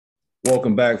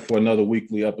Welcome back for another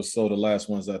weekly episode of Last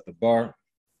Ones at the Bar.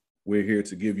 We're here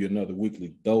to give you another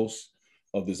weekly dose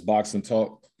of this boxing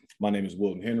talk. My name is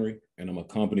Wilton Henry, and I'm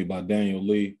accompanied by Daniel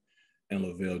Lee and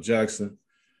Lavelle Jackson.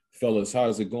 Fellas,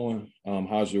 how's it going?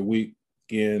 How's your week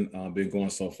been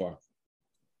going so far?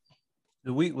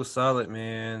 The week was solid,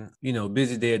 man.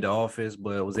 Busy day at the office,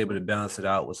 but I was able to balance it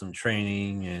out with some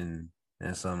training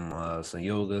and some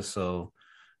yoga. So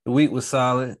the week was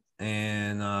solid,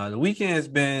 and the weekend has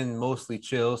been mostly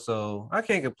chill. So I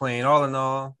can't complain. All in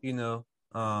all,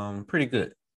 pretty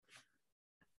good.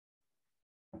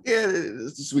 Yeah,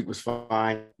 this week was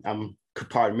fine. I'm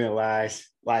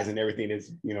compartmentalizing everything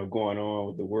that's going on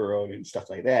with the world and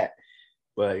stuff like that.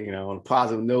 But on a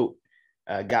positive note,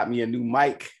 got me a new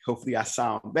mic. Hopefully, I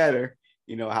sound better.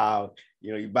 You know how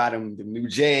you buy the new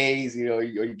J's.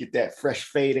 You get that fresh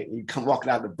fade and you come walking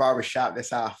out the barbershop.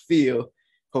 That's how I feel.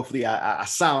 Hopefully, I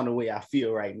sound the way I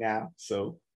feel right now.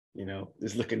 So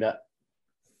just looking up.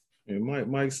 It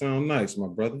might sound nice, my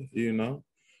brother.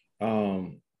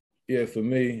 Yeah, for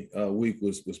me, week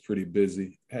was pretty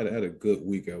busy. Had a good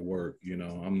week at work.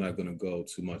 I'm not going to go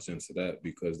too much into that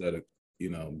because that'll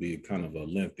be kind of a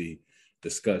lengthy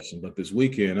discussion. But this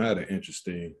weekend, I had an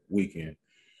interesting weekend.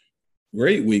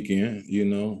 Great weekend.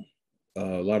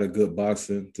 A lot of good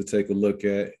boxing to take a look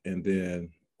at, and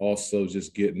then also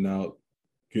just getting out,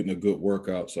 getting a good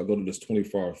workout. So I go to this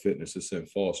 24-hour fitness. It's in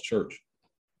Falls Church.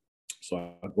 So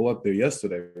I go up there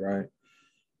yesterday, right,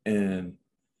 and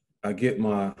I get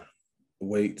my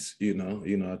weights, I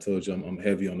told you I'm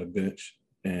heavy on the bench,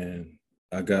 and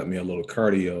I got me a little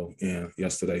cardio in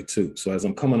yesterday too. So as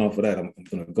I'm coming off of that, I'm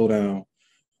going to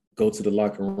go to the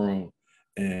locker room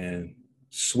and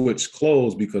switch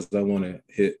clothes because I want to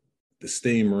hit the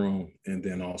steam room and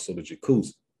then also the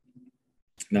jacuzzi.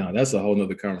 Now that's a whole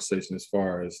nother conversation as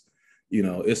far as,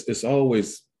 it's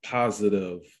always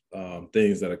positive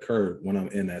things that occur when I'm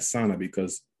in that sauna,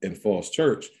 because in Falls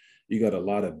Church, you got a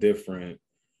lot of different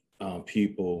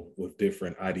people with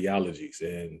different ideologies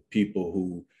and people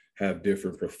who have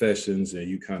different professions, and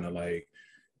you kind of like,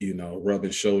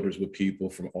 rubbing shoulders with people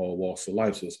from all walks of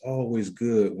life. So it's always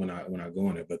good when I go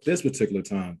in there. But this particular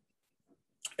time,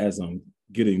 as I'm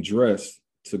getting dressed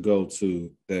to go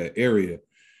to that area,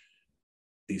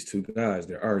 these two guys,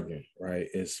 they're arguing, right?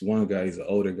 It's one guy, he's an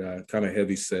older guy, kind of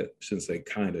heavy set. Shouldn't say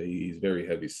kind of, he's very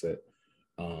heavy set,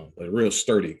 but a real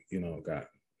sturdy, guy.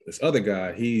 This other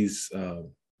guy, he's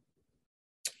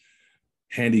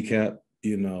handicapped,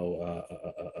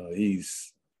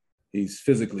 he's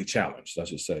physically challenged, I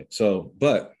should say. So,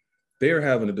 but they're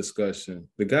having a discussion.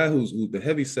 The guy who's the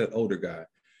heavy set older guy,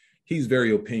 he's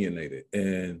very opinionated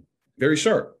and very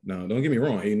sharp. Now, don't get me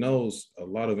wrong. He knows a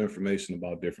lot of information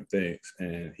about different things,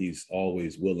 and he's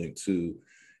always willing to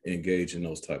engage in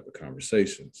those type of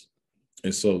conversations.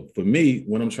 And so for me,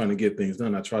 when I'm trying to get things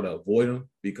done, I try to avoid them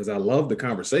because I love the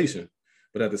conversation,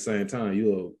 but at the same time,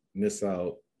 you'll miss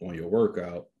out on your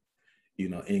workout,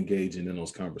 engaging in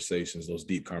those conversations, those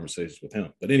deep conversations with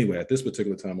him. But anyway, at this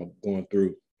particular time I'm going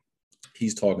through,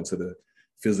 he's talking to the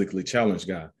physically challenged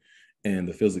guy. And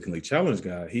the physically challenged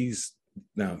guy, he's,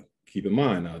 now keep in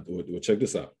mind, now we'll check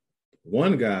this out.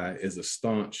 One guy is a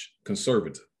staunch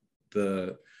conservative.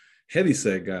 The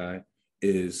heavyset guy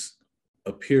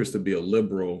appears to be a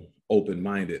liberal,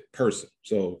 open-minded person.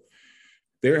 So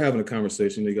they're having a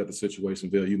conversation. They got the situation,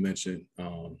 Bill, you mentioned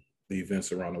the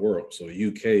events around the world. So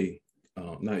the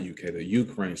the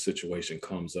Ukraine situation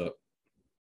comes up,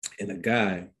 and a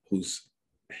guy who's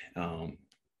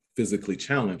physically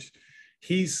challenged,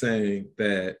 he's saying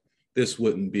that this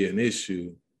wouldn't be an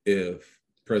issue if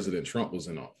President Trump was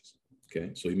in office.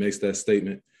 Okay, so he makes that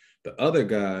statement. The other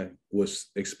guy was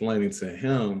explaining to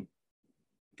him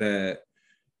that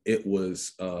it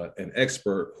was an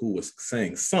expert who was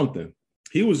saying something.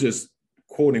 He was just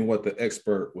quoting what the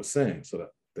expert was saying. So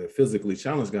the physically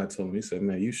challenged guy told me, he said,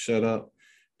 man, you shut up.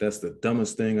 That's the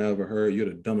dumbest thing I ever heard. You're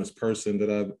the dumbest person that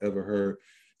I've ever heard.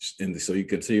 And so he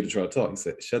continued to try to talk. He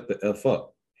said, shut the F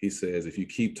up. He says, if you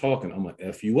keep talking, I'm going to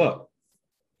F you up.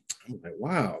 I'm like,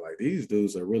 wow, like these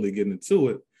dudes are really getting into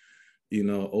it,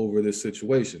 over this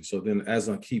situation. So then as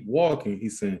I keep walking,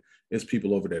 he's saying, there's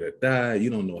people over there that died. You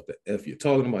don't know what the F you're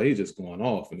talking about. He's just going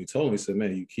off. And he told me, he said,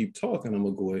 man, you keep talking, I'm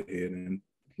going to go ahead and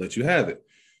let you have it.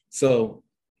 So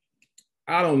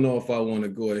I don't know if I want to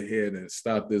go ahead and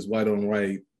stop this white on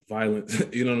white violence.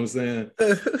 You know what I'm saying?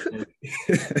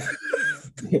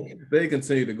 They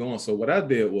continue to go on. So what I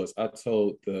did was I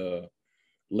told the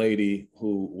lady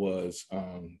who was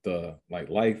the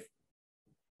life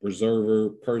reserver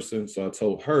person. So I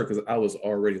told her, because I was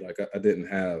already like, I didn't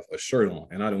have a shirt on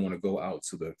and I didn't want to go out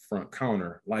to the front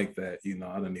counter like that. You know,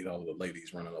 I didn't need all the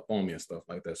ladies running up on me and stuff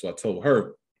like that. So I told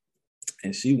her,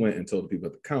 and she went and told the people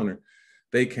at the counter.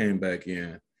 They came back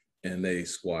in and they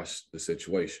squashed the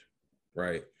situation,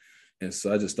 right? And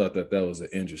so I just thought that that was an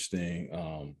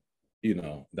interesting, you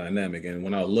know, dynamic. And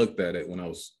when I looked at it, when I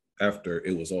was after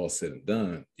it was all said and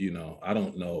done, you know, I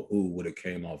don't know who would have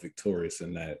came off victorious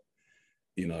in that,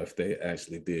 you know, if they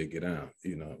actually did get out,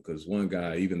 you know, because one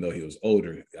guy, even though he was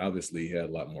older, obviously he had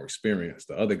a lot more experience.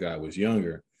 The other guy was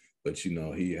younger, but, you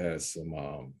know, he had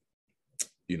some,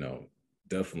 you know,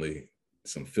 definitely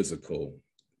some physical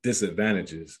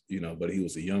disadvantages, you know, but he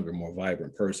was a younger, more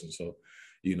vibrant person. So,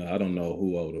 you know, I don't know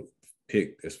who I would have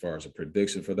picked as far as a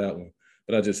prediction for that one,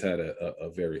 but I just had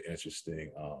a very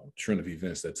interesting trend of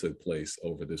events that took place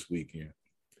over this weekend.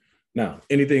 Now,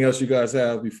 anything else you guys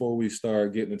have before we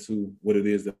start getting into what it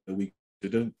is that we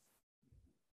should do?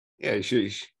 Yeah, you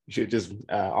should just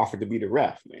offer to be the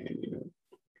ref, man. You know,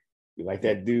 you like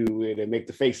that dude that make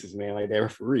the faces, man, like that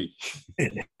referee.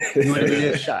 You would have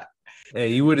did shot.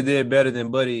 Hey, you would have did better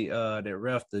than Buddy that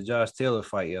ref the Josh Taylor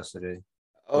fight yesterday.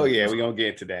 Oh yeah, we're gonna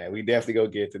get to that. We definitely gonna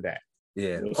get to that.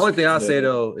 Yeah. Only thing I'll say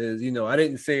though is, you know, I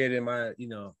didn't say it in my, you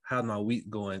know, how's my week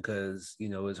going, because, you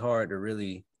know, it's hard to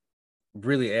really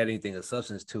add anything of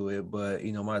substance to it. But,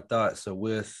 you know, my thoughts are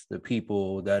with the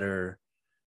people that are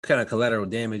kind of collateral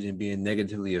damage and being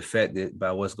negatively affected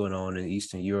by what's going on in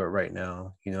Eastern Europe right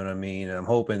now. You know what I mean? And I'm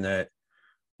hoping that,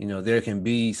 you know, there can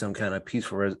be some kind of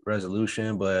peaceful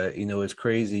resolution, but, you know, it's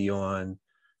crazy on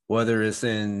whether it's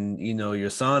in, you know, your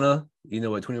sauna, you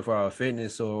know, at 24-hour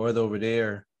fitness, or whether over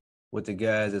there with the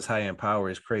guys that's high in power.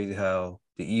 It's crazy how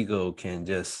the ego can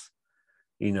just,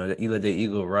 you know, you let the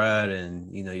ego ride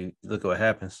and, you know, you look at what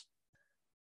happens.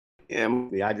 Yeah,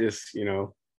 I just, you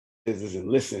know, this isn't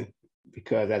listen,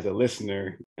 because as a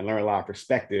listener, I learn a lot of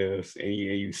perspectives, and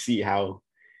you see how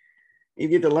you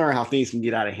get to learn how things can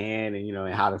get out of hand, and, you know,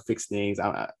 and how to fix things.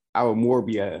 I would more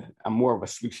be I'm more of a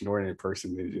solution oriented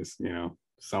person than just, you know,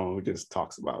 someone who just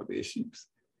talks about the issues.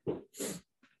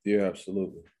 Yeah,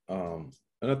 absolutely.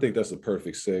 And I think that's a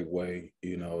perfect segue,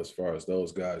 you know, as far as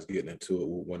those guys getting into it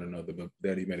with one another. But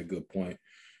Daddy made a good point.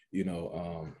 You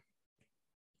know,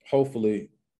 hopefully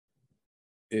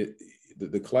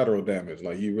the collateral damage,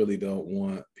 like, you really don't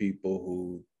want people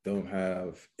who don't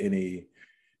have any,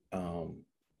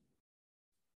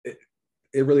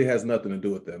 it really has nothing to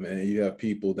do with them. And you have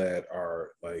people that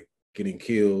are like getting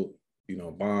killed, you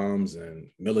know, bombs and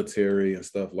military and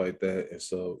stuff like that. And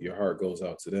so your heart goes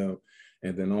out to them.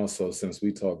 And then also, since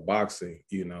we talk boxing,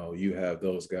 you know, you have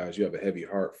those guys, you have a heavy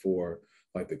heart for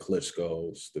like the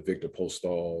Klitschko's, the Victor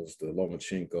Postals, the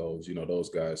Lomachenkos, you know, those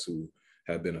guys who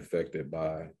have been affected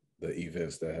by the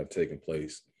events that have taken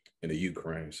place in the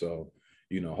Ukraine. So,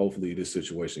 you know, hopefully this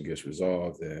situation gets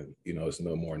resolved and, you know, it's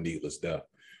no more needless death.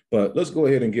 But let's go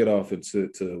ahead and get off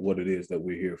into what it is that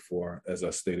we're here for. As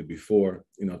I stated before,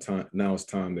 you know, now it's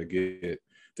time to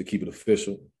keep it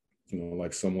official, you know,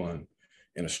 like someone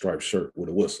in a striped shirt with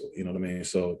a whistle, you know what I mean?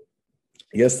 So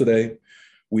yesterday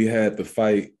we had the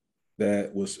fight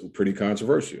that was pretty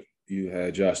controversial. You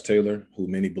had Josh Taylor, who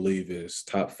many believe is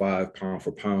top 5 pound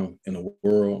for pound in the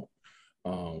world.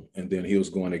 And then he was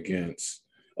going against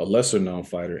a lesser known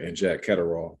fighter in Jack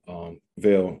Catterall.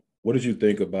 Vale, what did you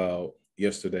think about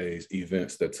yesterday's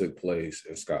events that took place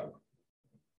in Scotland?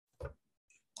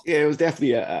 Yeah, it was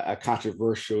definitely a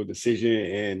controversial decision,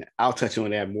 and I'll touch on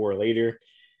that more later.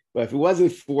 But if it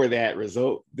wasn't for that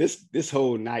result, this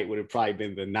whole night would have probably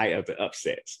been the night of the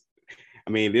upsets. I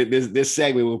mean, this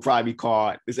segment will probably be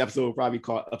called, this episode will probably be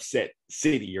called Upset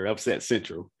City or Upset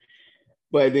Central.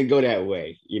 But it didn't go that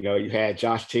way. You know, you had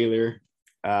Josh Taylor,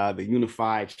 the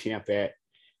unified champ at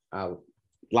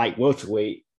light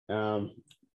welterweight,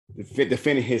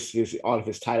 defending all of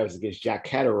his titles against Jack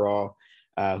Catterall,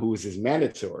 who was his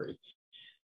mandatory.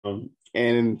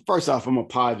 And first off, I'm gonna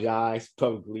apologize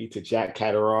publicly to Jack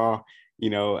Catterall. You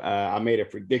know, I made a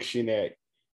prediction that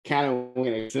kind of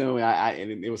went into him,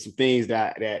 and there was some things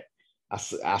that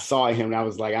I saw in him, and I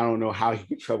was like, I don't know how he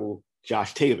could trouble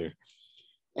Josh Taylor,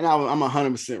 and I'm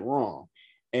 100% wrong.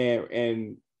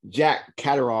 And Jack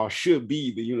Catterall should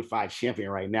be the unified champion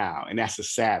right now, and that's the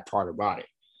sad part about it.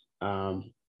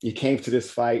 He came to this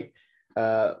fight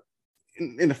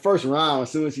in the first round.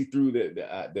 As soon as he threw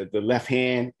the left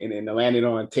hand and then landed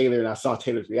on Taylor, and I saw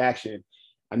Taylor's reaction,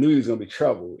 I knew he was going to be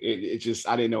trouble. It just,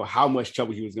 I didn't know how much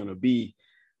trouble he was going to be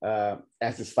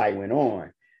as this fight went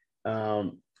on.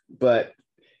 But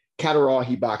Catterall,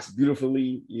 he boxed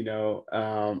beautifully. You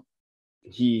know,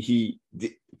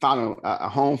 found a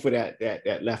home for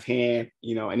that left hand,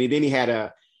 you know, and then he had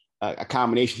a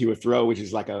combination he would throw, which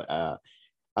is like a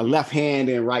left hand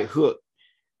and right hook,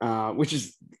 which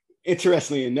is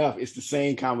interestingly enough, it's the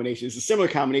same combination. It's a similar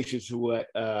combination to what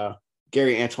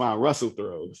Gary Antoine Russell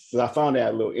throws. So I found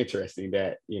that a little interesting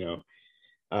that, you know,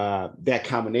 that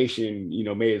combination, you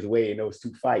know, made his way in those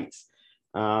two fights.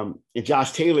 And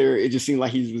Josh Taylor, it just seemed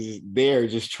like he was there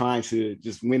just trying to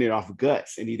just win it off of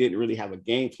guts, and he didn't really have a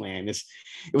game plan. It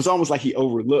was almost like he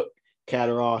overlooked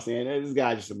Catterall, saying this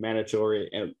guy just a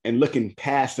mandatory, and looking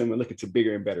past him and looking to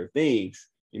bigger and better things,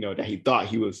 you know, that he thought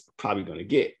he was probably going to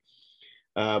get.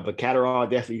 But Catterall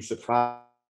definitely surprised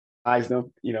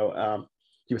him. You know,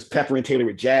 he was peppering Taylor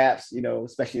with jabs, you know,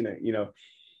 especially in the, you know,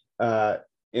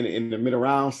 in the middle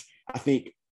rounds. I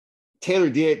think Taylor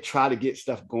did try to get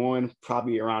stuff going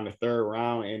probably around the third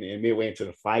round and midway into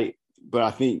the fight. But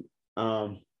I think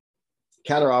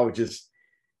Catterall was just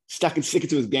sticking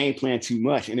to his game plan too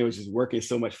much, and it was just working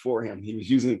so much for him. He was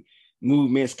using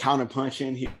movements, counter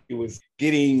punching. He was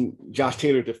getting Josh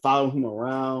Taylor to follow him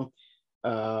around.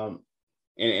 And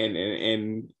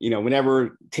you know,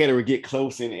 whenever Taylor would get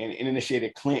close and initiate a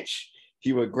clinch,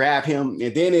 he would grab him,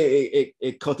 and then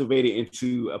it cultivated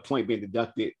into a point being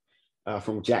deducted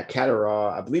from Jack Catterall.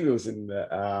 I believe it was in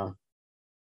the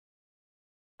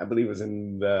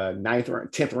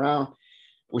 10th round,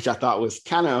 which I thought was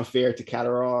kind of unfair to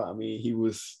Catterall. I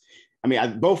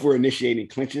mean, both were initiating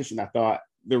clinches, and I thought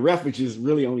the ref was just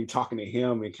really only talking to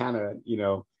him and kind of, you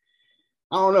know,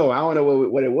 I don't know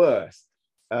what it was.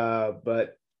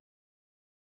 But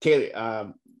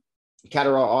Taylor,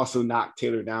 Catterall also knocked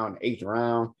Taylor down in the 8th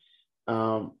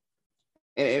round.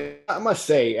 And I must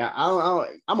say,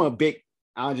 I'm a big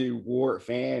Andre Ward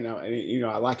fan. You know,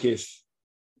 I like his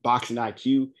boxing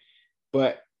IQ,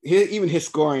 but even his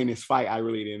scoring in this fight, I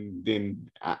really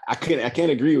I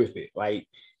can't agree with it. Like,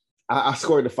 I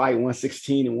scored the fight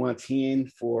 116 and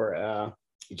 110 for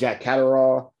Jack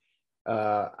Catterall.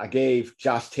 I gave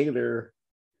Josh Taylor,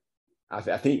 I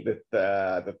think that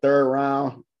the third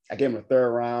round, I gave him a third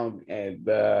round, and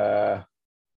the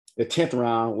 10th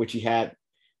round, which he had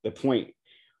the point,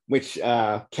 which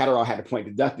Catterall had the point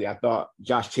deducted. I thought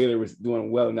Josh Taylor was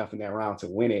doing well enough in that round to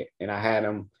win it, and I had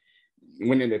him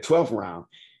winning the 12th round.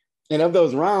 And of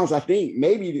those rounds, I think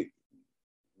maybe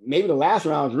the last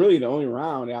round is really the only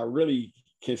round that I really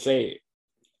can say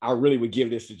I really would give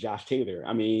this to Josh Taylor.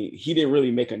 I mean, he didn't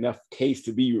really make enough case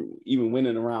to be even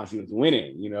winning the rounds he was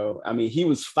winning, you know. I mean, he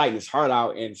was fighting his heart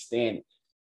out and staying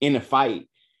in the fight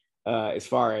as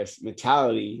far as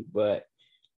mentality. But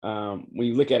when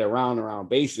you look at a round-around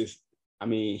basis, I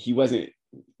mean, he wasn't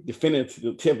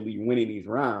definitively winning these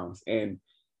rounds, and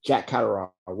Jack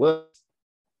Catterall was.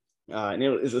 And it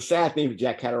was a sad thing for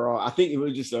Jack Catterall. I think it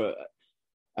was just a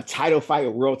title fight,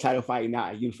 a world title fight,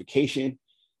 not a unification.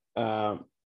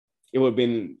 It would have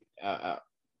been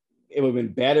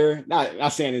better.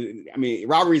 Not saying, I mean,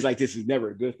 robberies like this is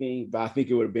never a good thing, but I think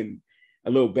it would have been a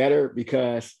little better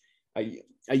because a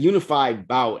unified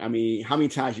bout, I mean, how many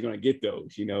times you're going to get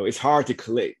those? You know, it's hard to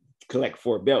collect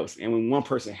 4 belts. And when one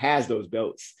person has those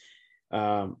belts,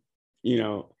 you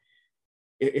know,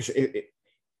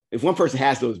 if one person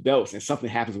has those belts and something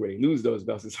happens where they lose those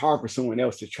belts, it's hard for someone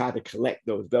else to try to collect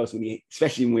those belts,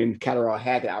 especially when Catterall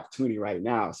had the opportunity right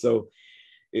now. So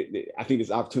I think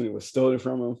this opportunity was stolen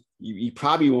from him. You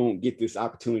probably won't get this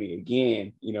opportunity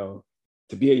again, you know,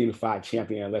 to be a unified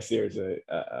champion unless there's a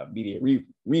immediate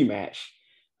rematch.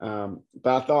 But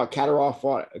I thought Catterall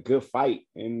fought a good fight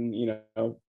and, you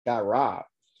know, got robbed.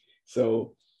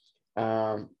 So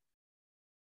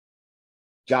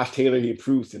Josh Taylor, he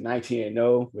improves to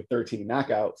 19-0 with 13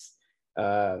 knockouts.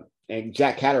 And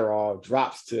Jack Catterall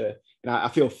drops to, and I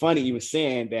feel funny even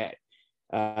saying that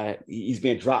he's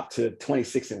been dropped to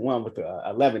 26-1 with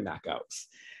 11 knockouts.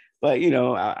 But, you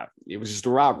know, it was just a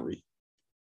robbery.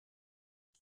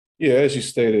 Yeah, as you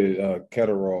stated,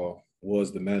 Catterall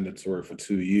was the mandatory for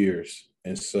 2 years.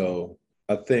 And so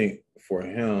I think for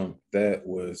him, that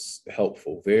was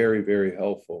helpful, very, very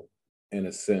helpful, in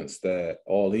a sense that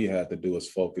all he had to do is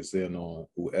focus in on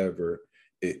whoever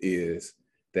it is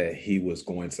that he was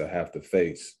going to have to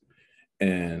face.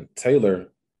 And Taylor,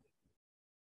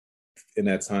 in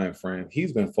that time frame,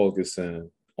 he's been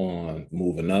focusing on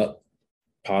moving up,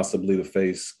 possibly to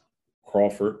face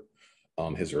Crawford,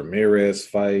 his Ramirez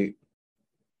fight.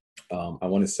 I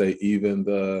want to say even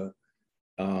the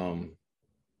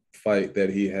fight that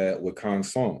he had with Kang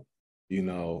Song, you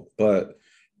know. But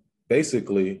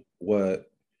basically what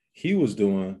he was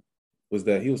doing was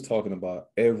that he was talking about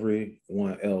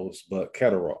everyone else but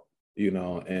Catterall, you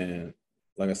know. And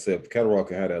like I said, Catterall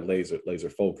can have that laser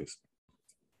focus.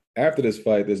 after this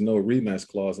fight, there's no rematch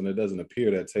clause, and it doesn't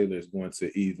appear that Taylor is going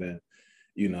to even,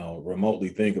 remotely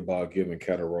think about giving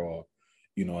Catterall,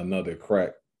 another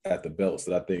crack at the belts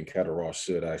that I think Catterall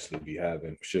should actually be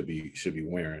having, should be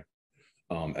wearing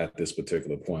at this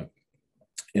particular point.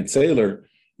 And Taylor,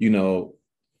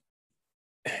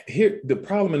 here the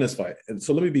problem in this fight, and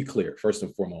so let me be clear, first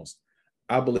and foremost,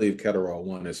 I believe Catterall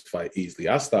won this fight easily.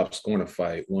 I stopped scoring a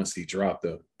fight once he dropped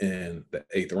him in the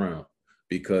 8th round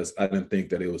because I didn't think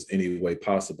that it was any way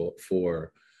possible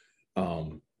for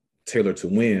Taylor to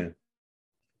win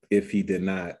if he did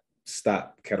not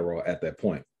stop Catterall at that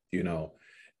point,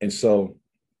 And so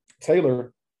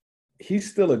Taylor, he's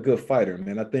still a good fighter,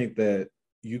 man. I think that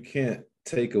you can't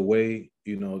take away,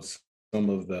 some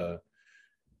of the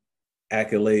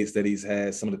accolades that he's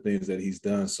had, some of the things that he's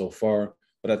done so far.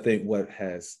 But I think what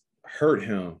has hurt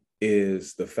him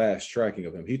is the fast tracking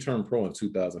of him. He turned pro in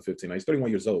 2015. Now, he's 31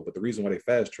 years old, but the reason why they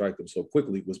fast tracked him so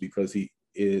quickly was because he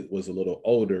was a little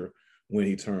older when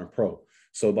he turned pro.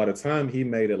 So by the time he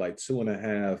made it like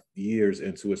 2.5 years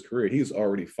into his career, he was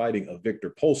already fighting a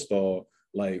Victor Postol,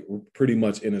 like pretty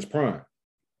much in his prime.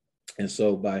 And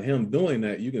so by him doing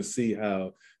that, you can see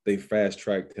how they fast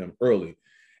tracked him early.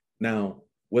 Now,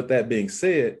 with that being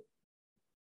said,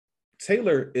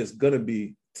 Taylor is going to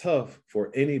be tough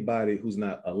for anybody who's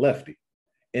not a lefty.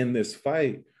 In this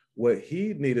fight, what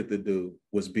he needed to do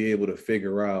was be able to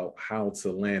figure out how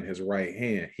to land his right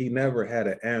hand. He never had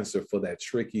an answer for that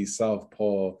tricky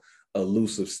southpaw,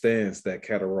 elusive stance that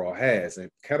Catterall has. And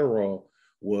Catterall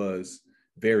was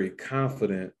very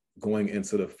confident going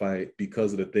into the fight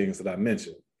because of the things that I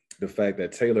mentioned. The fact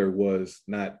that Taylor was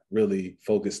not really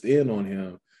focused in on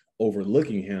him,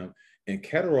 overlooking him. And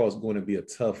Catterall is going to be a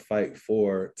tough fight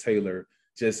for Taylor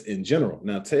just in general.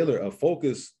 Now, a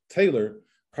focused Taylor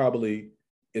probably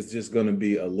is just going to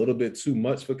be a little bit too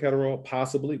much for Catterall,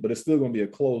 possibly, but it's still going to be a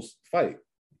close fight.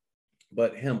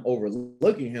 But him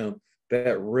overlooking him,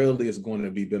 that really is going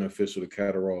to be beneficial to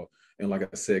Catterall. And like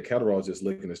I said, Catterall just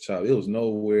licking his chops. It was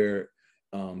nowhere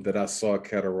that I saw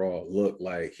Catterall look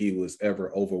like he was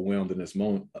ever overwhelmed in this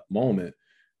moment,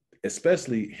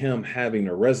 especially him having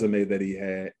the resume that he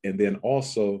had. And then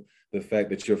also the fact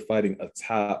that you're fighting a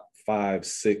top 5,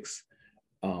 6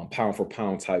 pound for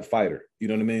pound type fighter. You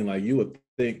know what I mean? Like you would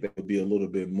think that would be a little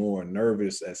bit more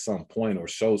nervous at some point or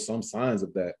show some signs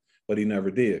of that, but he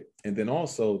never did. And then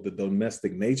also the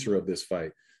domestic nature of this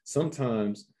fight.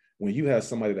 Sometimes when you have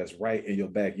somebody that's right in your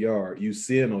backyard, you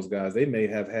seeing those guys, they may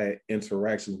have had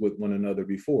interactions with one another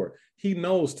before. He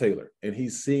knows Taylor and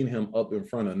he's seen him up in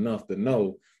front enough to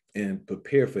know and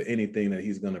prepare for anything that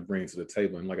he's going to bring to the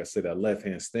table. And like I said, that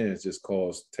left-hand stance just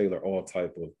caused Taylor all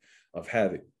type of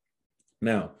havoc.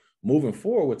 Now, moving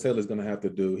forward, what Taylor's going to have to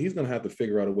do, he's going to have to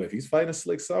figure out a way. If he's fighting a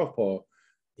slick southpaw,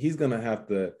 he's going to have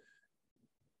to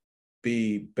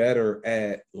be better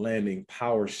at landing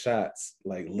power shots,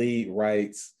 like lead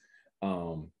rights,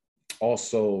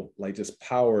 also like just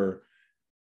power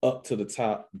up to the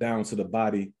top, down to the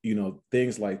body,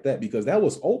 things like that, because that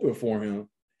was open for him.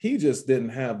 He just didn't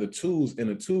have the tools in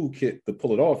the toolkit to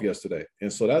pull it off yesterday.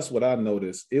 And so that's what I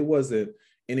noticed. It wasn't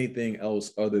anything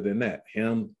else other than that.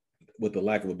 Him with the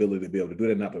lack of ability to be able to do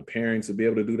that, not preparing to be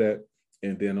able to do that,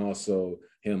 and then also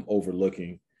him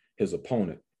overlooking his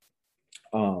opponent.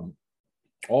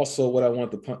 Also, what I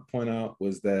wanted to point out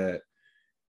was that,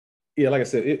 yeah, like I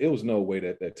said, it was no way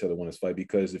that Taylor won this fight,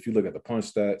 because if you look at the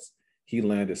punch stats, he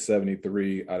landed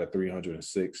 73 out of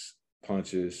 306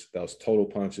 punches. That was total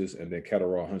punches. And then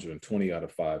Catterall 120 out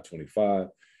of 525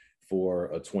 for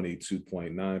a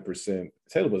 22.9%.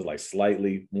 Taylor was like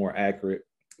slightly more accurate,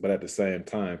 but at the same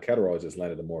time, Catterall just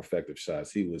landed the more effective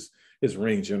shots. His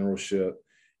ring generalship,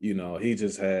 he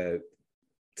just had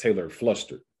Taylor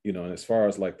flustered, and as far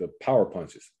as like the power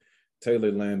punches,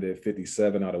 Taylor landed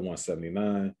 57 out of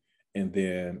 179. And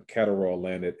then Catterall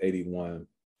landed 81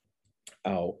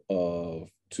 out of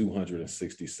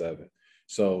 267.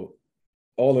 So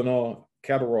all in all,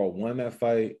 Catterall won that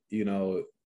fight,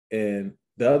 and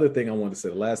the other thing I want to say,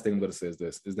 the last thing I'm going to say is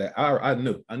this, is that I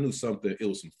knew something, it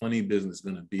was some funny business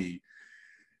going to be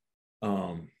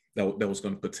that was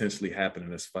going to potentially happen in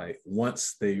this fight.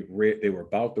 Once they were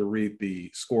about to read the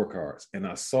scorecards, and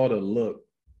I saw the look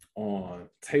on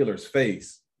Taylor's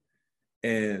face,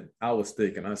 and I was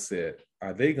thinking, I said,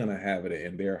 are they going to have it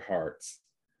in their hearts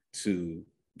to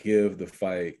give the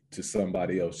fight to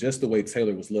somebody else? Just the way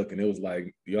Taylor was looking, it was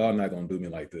like, y'all not going to do me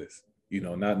like this,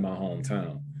 not in my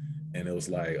hometown. And it was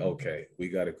like, okay, we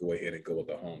got to go ahead and go with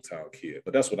the hometown kid.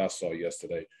 But that's what I saw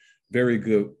yesterday. Very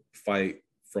good fight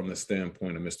from the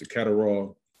standpoint of Mr.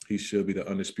 Catterall. He should be the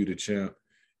undisputed champ.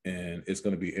 And it's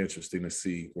going to be interesting to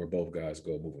see where both guys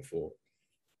go moving forward.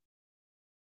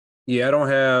 Yeah, I don't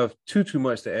have too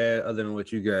much to add other than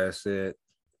what you guys said.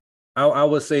 I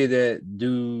would say that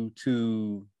due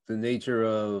to the nature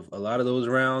of a lot of those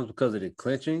rounds, because of the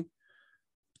clinching,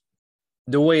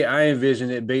 the way I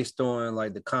envision it, based on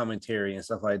like the commentary and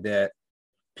stuff like that,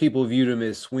 people viewed them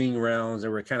as swing rounds that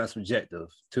were kind of subjective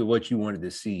to what you wanted to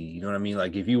see. You know what I mean?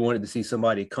 Like if you wanted to see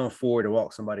somebody come forward and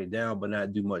walk somebody down, but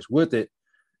not do much with it,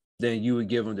 then you would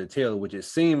give them to Taylor, which it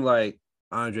seemed like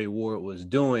Andre Ward was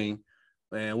doing.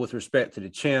 And with respect to the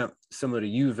champ, similar to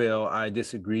Uvel, I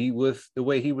disagree with the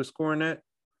way he was scoring that.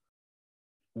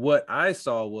 What I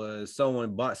saw was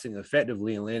someone boxing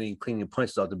effectively and landing clean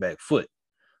punches off the back foot.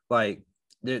 Like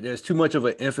there's too much of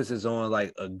an emphasis on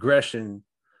like aggression,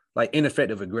 like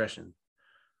ineffective aggression.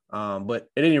 But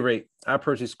at any rate, I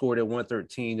personally scored at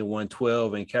 113 to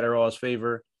 112 in Catterall's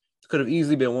favor. Could have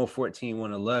easily been 114,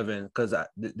 111 because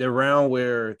the round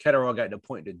where Catterall got the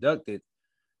point deducted,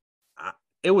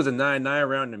 it was a 9-9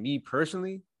 round to me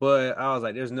personally, but I was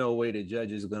like, there's no way the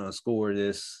judge is going to score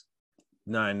this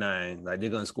 9-9. Like they're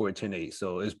going to score 10-8.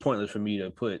 So it's pointless for me to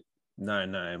put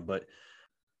 9-9. But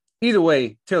either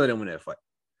way, Taylor didn't win that fight.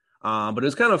 But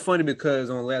it's kind of funny because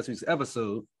on last week's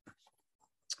episode,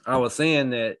 I was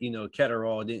saying that,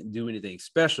 Catterall didn't do anything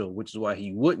special, which is why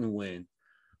he wouldn't win.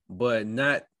 But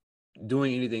not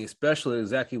doing anything special is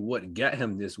exactly what got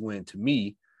him this win to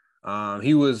me.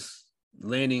 He was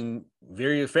landing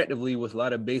very effectively with a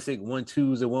lot of basic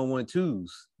 1-2s and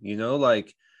 1-1-2s,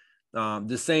 like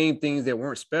the same things that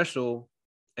weren't special.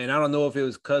 And I don't know if it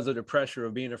was because of the pressure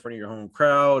of being in front of your home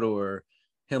crowd or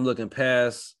him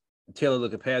Taylor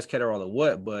looking past Catterall or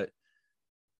what, but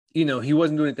he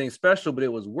wasn't doing anything special, but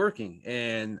it was working.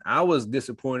 And I was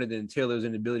disappointed in Taylor's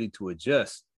inability to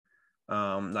adjust.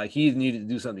 Like he needed to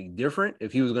do something different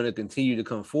if he was going to continue to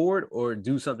come forward or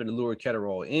do something to lure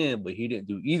Catterall in, but he didn't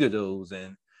do either of those.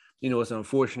 And, it's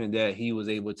unfortunate that he was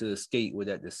able to escape with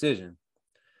that decision.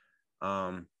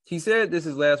 He said this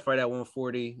is his last fight at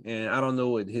 140, and I don't know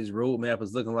what his roadmap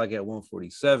is looking like at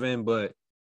 147, but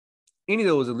any of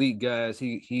those elite guys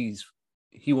he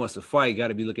wants to fight got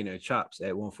to be looking at chops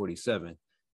at 147.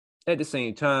 At the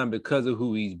same time, because of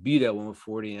who he's beat at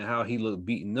 140 and how he looked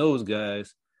beating those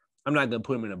guys, I'm not going to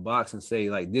put him in a box and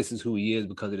say, like, this is who he is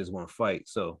because of this one fight.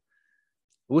 So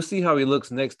we'll see how he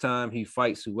looks next time he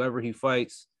fights whoever he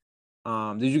fights.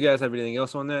 Did you guys have anything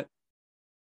else on that?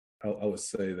 I would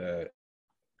say that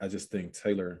I just think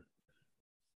Taylor,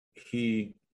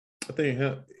 he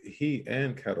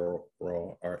and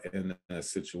Catterall are in a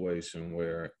situation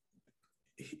where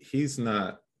he's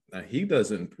not, he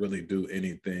doesn't really do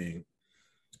anything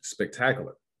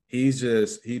spectacular. He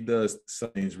does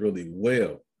some things really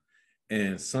well.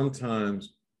 And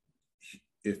sometimes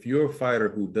if you're a fighter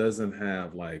who doesn't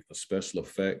have like a special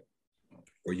effect,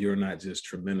 or you're not just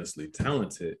tremendously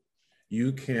talented,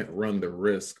 you can't run the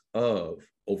risk of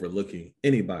overlooking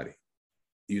anybody,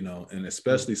 and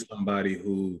especially somebody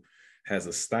who has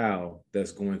a style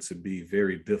that's going to be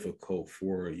very difficult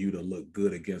for you to look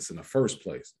good against in the first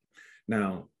place.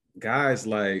 Now, guys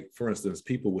like, for instance,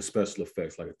 people with special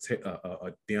effects like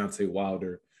a Deontay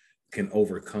Wilder can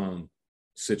overcome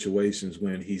situations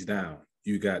when he's down.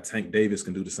 You got Tank Davis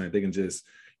can do the same. They can just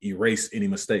erase any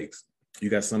mistakes. You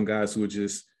got some guys who are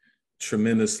just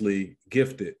tremendously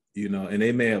gifted, and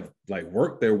they may have like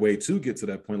worked their way to get to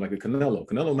that point, like a Canelo.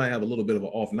 Canelo might have a little bit of an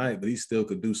off night, but he still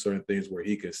could do certain things where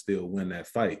he could still win that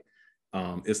fight.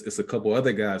 It's a couple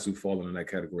other guys who fall in that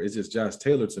category. It's just Josh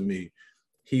Taylor, to me,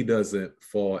 he doesn't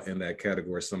fall in that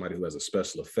category as somebody who has a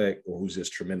special effect or who's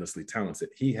just tremendously talented.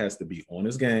 He has to be on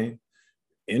his game,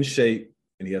 in shape,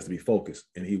 and he has to be focused.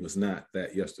 And he was not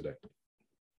that yesterday.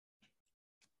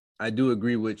 I do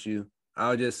agree with you.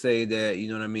 I'll just say that, you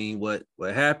know what I mean? What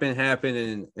happened,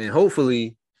 and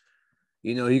hopefully,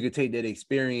 he could take that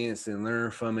experience and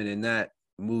learn from it and not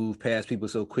move past people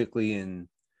so quickly and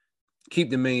keep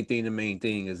the main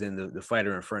thing is in the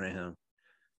fighter in front of him.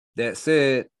 That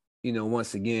said,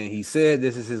 once again, he said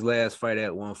this is his last fight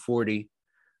at 140.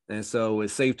 And so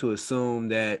it's safe to assume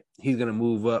that he's going to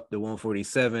move up to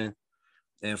 147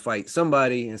 and fight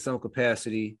somebody in some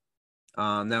capacity.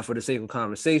 Now, for the sake of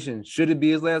conversation, should it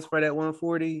be his last fight at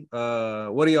 140?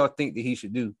 What do y'all think that he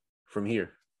should do from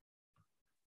here?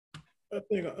 I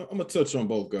think I'm gonna touch on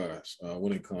both guys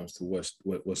when it comes to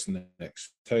what's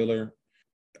next. Taylor,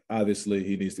 obviously,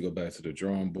 he needs to go back to the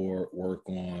drawing board, work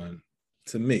on.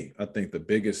 To me, I think the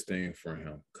biggest thing for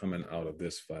him coming out of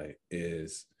this fight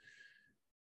is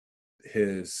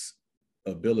his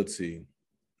ability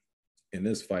in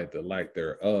this fight, the lack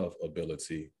thereof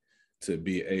ability to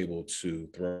be able to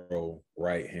throw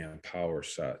right-hand power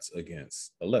shots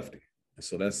against a lefty. And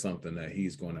so that's something that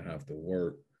he's going to have to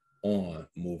work on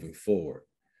moving forward.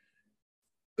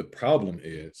 The problem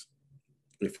is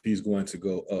if he's going to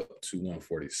go up to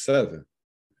 147,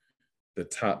 the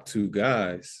top two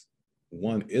guys,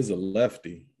 one is a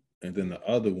lefty, and then the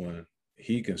other one,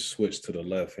 he can switch to the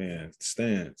left hand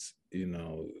stance,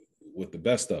 with the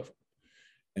best of them.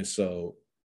 And so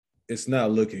it's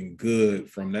not looking good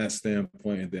from that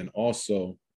standpoint. And then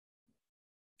also,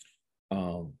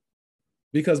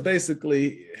 because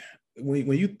basically,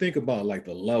 when you think about like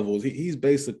the levels, he's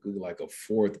basically like a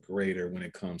fourth grader when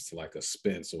it comes to like a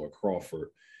Spence or a Crawford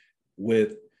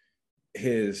with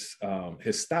his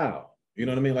style. You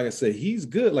know what I mean? Like I said, he's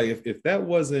good. Like if that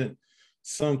wasn't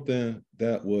something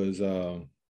that was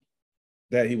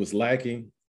that he was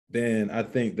lacking, then I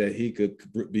think that he could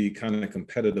be kind of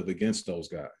competitive against those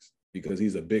guys because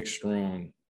he's a big,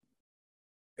 strong,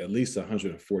 at least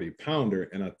 140 pounder.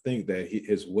 And I think that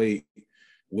his weight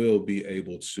will be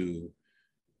able to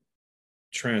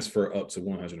transfer up to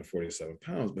 147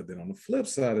 pounds. But then on the flip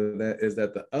side of that is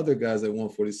that the other guys at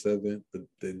 147,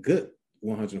 the good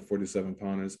 147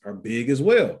 pounders are big as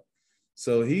well.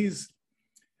 So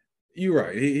you're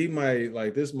right. He might,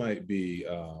 like, this might be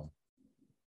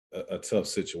a tough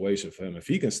situation for him. If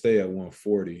he can stay at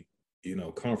 140,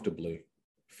 comfortably,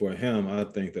 for him, I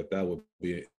think that would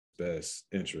be his best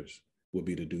interest, would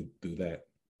be to do that.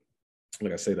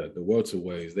 Like I say, that the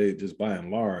welterweights, they just by and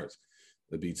large,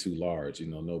 they'd be too large,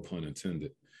 no pun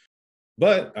intended.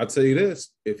 But I'll tell you this,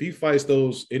 if he fights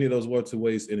any of those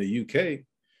welterweights in the UK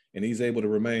and he's able to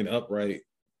remain upright,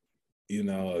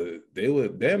 they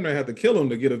would damn near have to kill him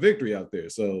to get a victory out there.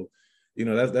 So,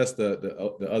 that's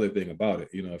the other thing about it,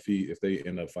 if they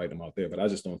end up fighting him out there. But I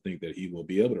just don't think that he will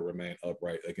be able to remain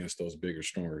upright against those bigger,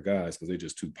 stronger guys because they're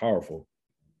just too powerful.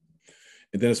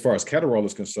 And then as far as Catterall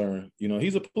is concerned,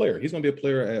 he's a player. He's going to be a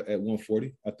player at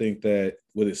 140. I think that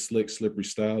with his slick, slippery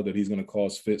style that he's going to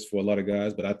cause fits for a lot of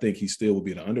guys. But I think he still will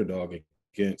be an underdog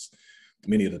against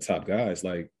many of the top guys.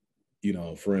 Like,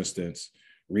 for instance,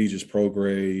 Regis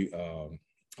Prograis,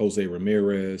 Jose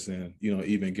Ramirez, and,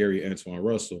 even Gary Antoine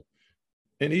Russell,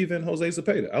 and even Jose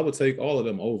Zepeda. I would take all of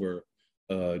them over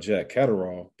Jack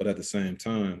Catterall, but at the same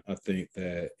time, I think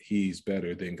that he's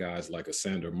better than guys like a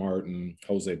Sander Martin,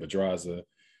 Jose Pedraza,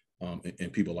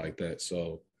 and people like that.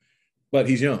 So, but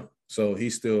he's young, so he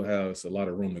still has a lot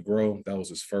of room to grow. That was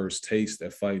his first taste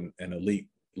at fighting an elite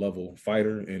level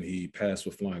fighter, and he passed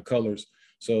with flying colors.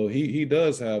 So he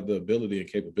does have the ability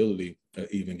and capability of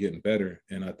even getting better.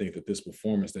 And I think that this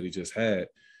performance that he just had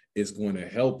is going to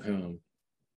help him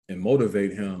and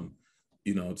motivate him,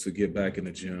 to get back in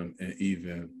the gym and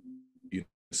even,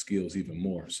 skills even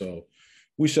more. So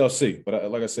we shall see.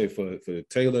 But like I say, for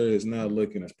Taylor, it's not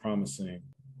looking as promising.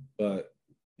 But,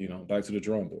 back to the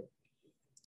drawing board.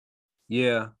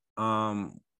 Yeah.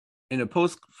 In a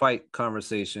post-fight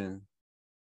conversation,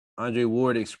 Andre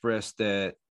Ward expressed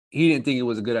that he didn't think it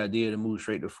was a good idea to move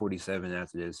straight to 47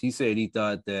 after this. He said he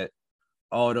thought that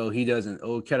although he doesn't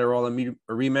owe Catterall a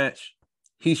rematch,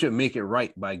 he should make it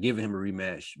right by giving him a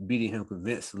rematch, beating him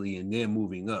convincingly, and then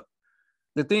moving up.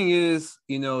 The thing is,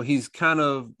 he's kind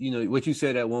of, what you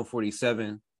said at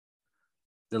 147,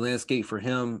 the landscape for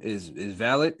him is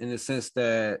valid in the sense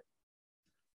that,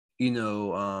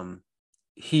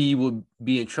 he would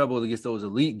be in trouble against those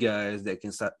elite guys that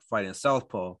can fight in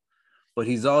southpaw, but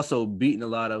he's also beaten a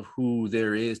lot of who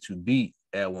there is to beat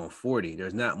at 140.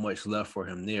 There's not much left for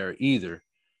him there either.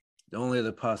 The only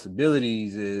other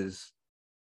possibilities is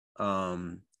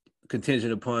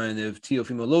contingent upon if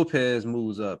Teofimo Lopez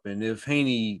moves up and if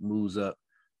Haney moves up.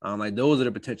 Like those are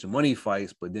the potential money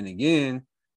fights. But then again,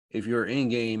 if your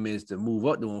end game is to move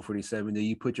up to 147, then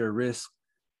you put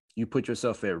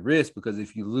yourself at risk, because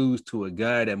if you lose to a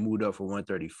guy that moved up for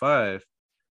 135,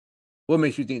 what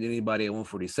makes you think that anybody at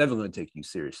 147 is going to take you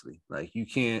seriously? Like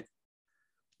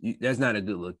that's not a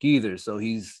good look either. So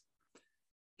he's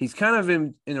kind of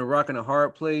in a rock and a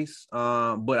hard place.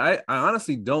 But I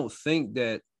honestly don't think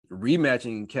that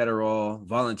rematching Catterall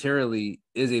voluntarily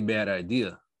is a bad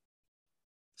idea.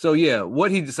 So yeah,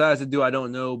 what he decides to do, I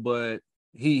don't know, but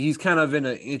he's kind of in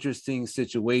an interesting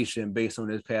situation based on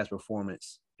his past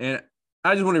performance. And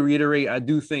I just want to reiterate, I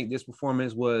do think this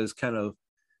performance was kind of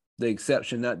the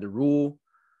exception, not the rule.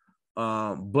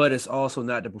 But it's also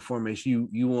not the performance you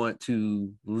want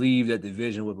to leave that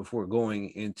division with before going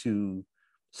into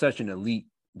such an elite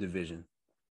division.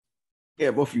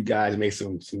 Yeah, both of you guys make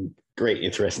some great,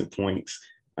 interesting points.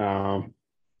 I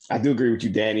do agree with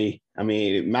you, Danny. I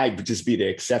mean, it might just be the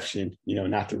exception,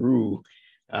 not the rule.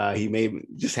 He may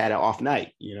just had an off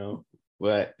night,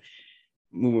 but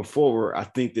moving forward, I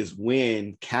think this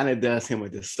win kind of does him a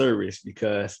disservice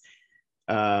because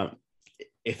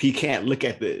if he can't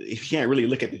really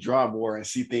look at the drawing board and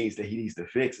see things that he needs to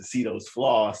fix and see those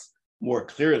flaws more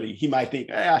clearly, he might think,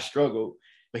 I struggled,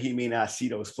 but he may not see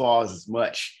those flaws as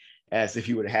much as if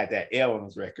he would have had that L on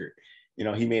his record. You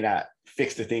know, he may not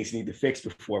fix the things he need to fix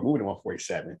before moving to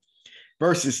 147.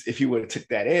 Versus if he would have took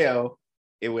that L,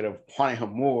 it would have haunted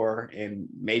him more, and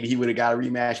maybe he would have got a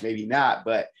rematch, maybe not,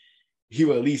 but he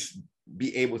will at least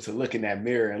be able to look in that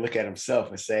mirror and look at himself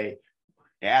and say,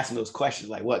 and ask him those questions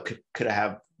like, what could I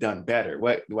have done better?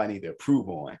 What do I need to improve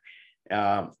on?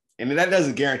 And that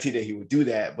doesn't guarantee that he would do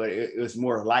that, but it was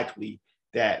more likely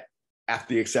that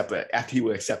after he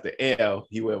would accept the L,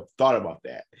 he would have thought about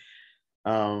that.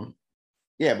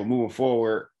 But moving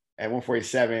forward at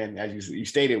 147, as you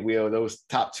stated, Will, those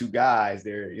top two guys,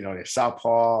 they're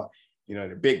southpaw,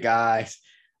 they're big guys.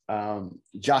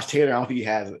 Josh Taylor, I don't think he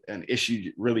has an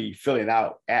issue really filling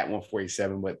out at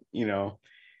 147, but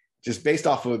just based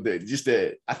off of I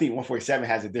think 147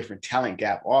 has a different talent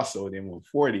gap also than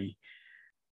 140.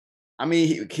 I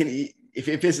mean,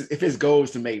 if his goal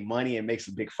is to make money and make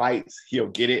some big fights, he'll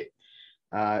get it.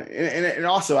 And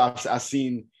also I've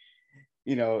seen,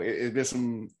 there's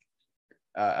some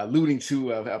alluding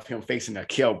to of him facing a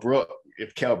Kell Brook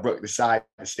if Kell Brook decides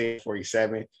to stay at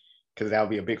 47, because that would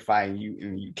be a big fight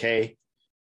in the UK.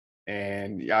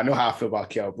 And y'all know how I feel about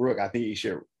Kell Brook. I think he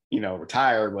should,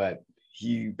 retire, but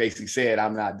he basically said,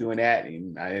 I'm not doing that.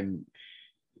 And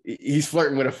he's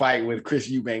flirting with a fight with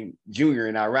Chris Eubank Jr.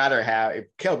 And I'd rather have, if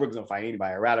Kell Brook doesn't fight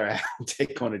anybody, I'd rather have him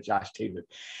take on a Josh Taylor.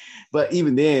 But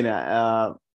even then,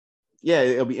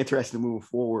 it'll be interesting to move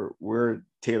forward where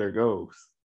Taylor goes.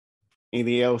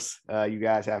 Anything else you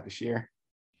guys have to share?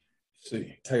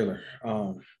 See, Taylor,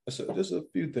 there's a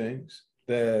few things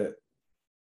that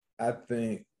I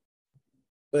think,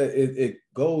 but it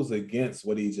goes against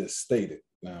what he just stated.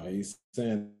 Now, he's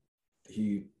saying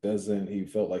he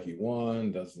felt like he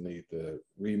won, doesn't need the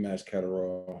rematch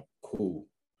Catterall, cool.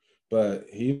 But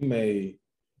he may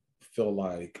feel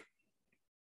like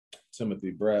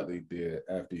Timothy Bradley did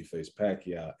after he faced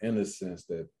Pacquiao, in the sense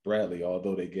that Bradley,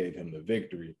 although they gave him the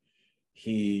victory,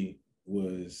 he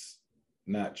was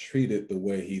not treated the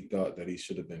way he thought that he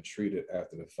should have been treated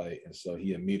after the fight. And so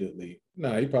he immediately,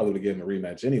 he probably would have given him a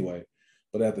rematch anyway.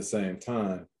 But at the same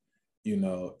time,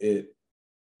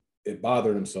 it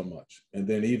bothered him so much. And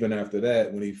then even after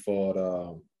that, when he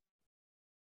fought,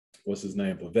 what's his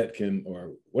name, Povetkin,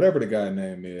 or whatever the guy's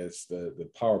name is, the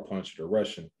power puncher, the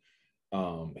Russian,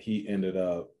 he ended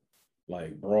up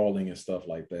like brawling and stuff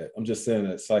like that. I'm just saying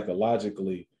that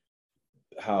psychologically,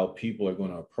 how people are going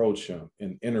to approach him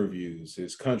in interviews,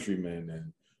 his countrymen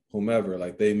and whomever,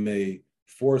 like they may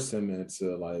force him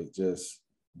into like just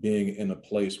being in a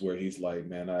place where he's like,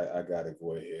 man, I got to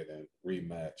go ahead and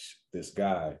rematch this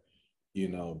guy,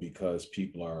 because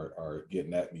people are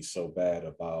getting at me so bad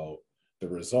about the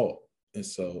result. And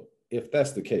so if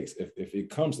that's the case, if it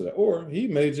comes to that, or he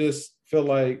may just feel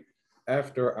like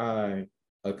after I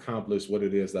accomplish what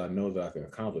it is that I know that I can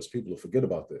accomplish, people will forget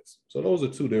about this. So those are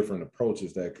two different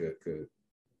approaches that could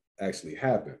actually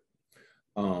happen.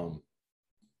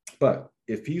 But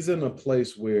if he's in a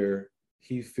place where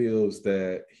he feels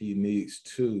that he needs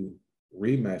to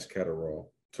rematch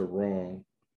Catterall to wrong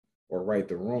or right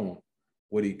the wrong,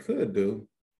 what he could do,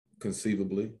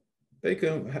 conceivably, they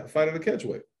can fight at a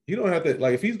catchweight. You don't have to,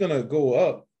 like, if he's going to go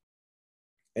up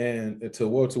and to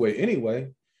welterweight anyway,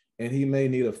 and he may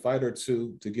need a fight or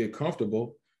two to get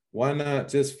comfortable, why not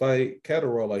just fight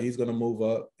Catterall? Like, he's going to move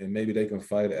up and maybe they can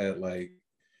fight at like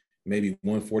maybe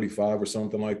 145 or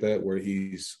something like that, where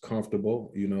he's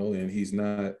comfortable, and he's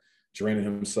not draining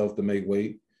himself to make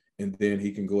weight. And then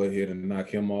he can go ahead and knock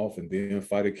him off and then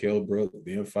fight a Kell Brook,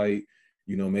 then fight,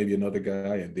 maybe another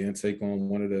guy, and then take on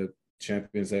one of the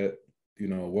champions at,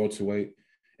 welterweight.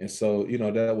 And so,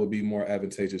 that would be more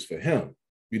advantageous for him.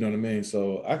 You know what I mean?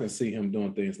 So I can see him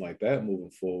doing things like that moving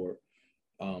forward.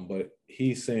 But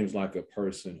he seems like a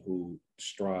person who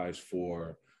strives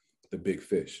for the big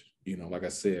fish. Like I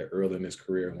said, early in his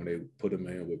career, when they put him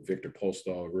in with Victor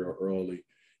Postol real early,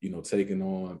 taking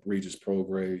on Regis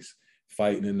Prograis,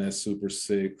 fighting in that Super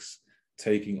Six,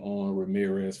 taking on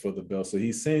Ramirez for the belt. So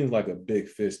he seems like a big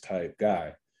fish type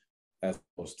guy, as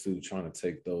opposed to trying to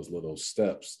take those little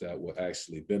steps that will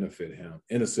actually benefit him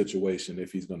in a situation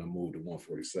if he's going to move to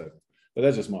 147. But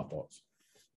that's just my thoughts.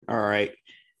 All right.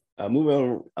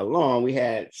 Moving along, we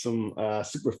had some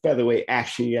super featherweight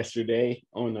action yesterday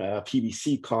on the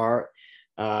PBC card.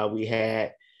 We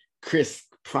had Chris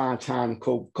Primetime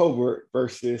Colbert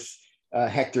versus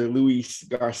Hector Luis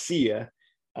Garcia.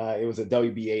 It was a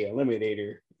WBA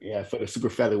eliminator for the super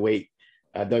featherweight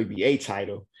WBA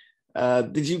title.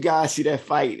 Did you guys see that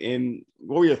fight, and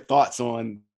what were your thoughts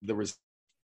on the result?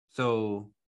 So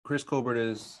Chris Colbert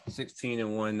is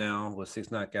 16-1 now with 6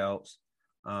 knockouts.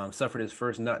 Suffered his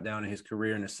first knockdown in his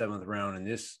career in the 7th round in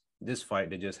this fight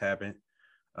that just happened.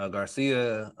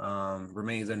 Garcia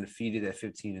remains undefeated at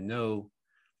 15-0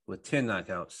 with 10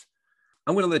 knockouts.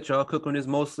 I'm going to let y'all cook on this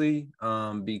mostly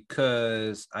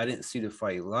because I didn't see the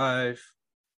fight live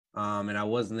and I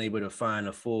wasn't able to find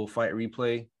a full fight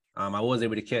replay. I was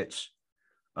able to catch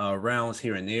rounds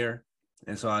here and there.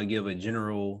 And so I'll give a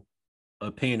general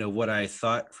opinion of what I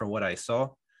thought from what I saw.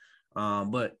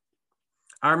 But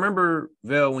I remember,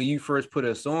 Vel, when you first put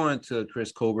us on to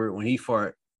Chris Colbert, when he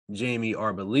fought Jamie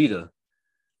Arboleda,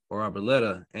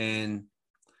 and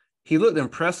he looked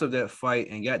impressive that fight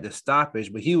and got the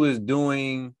stoppage, but he was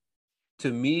doing a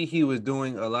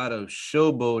lot of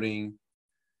showboating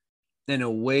in a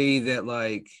way that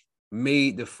like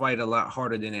made the fight a lot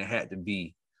harder than it had to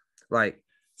be. Like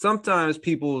sometimes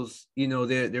people's,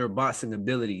 their boxing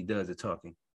ability does the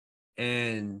talking.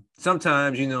 And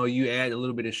sometimes, you add a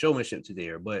little bit of showmanship to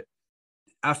there. But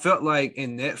I felt like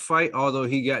in that fight, although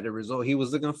he got the result he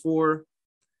was looking for,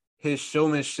 his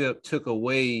showmanship took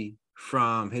away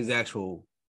from his actual,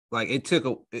 like it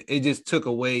just took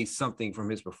away something from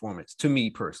his performance, to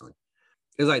me personally.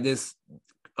 It's like this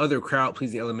other crowd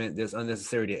pleasing element that's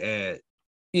unnecessary to add.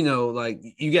 Like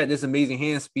you got this amazing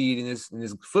hand speed and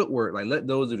this footwork, like let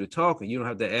those do the talking. You don't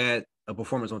have to add a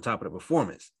performance on top of the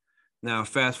performance. Now,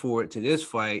 fast forward to this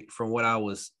fight, from what I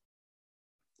was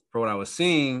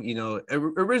seeing,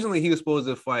 originally he was supposed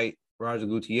to fight Roger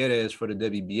Gutierrez for the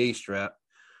WBA strap,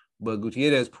 but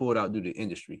Gutierrez pulled out due to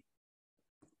injury.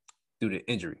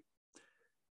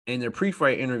 In the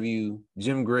pre-fight interview,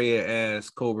 Jim Gray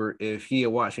asked Colbert if he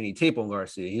had watched any tape on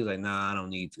Garcia. He was like, nah, I don't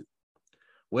need to.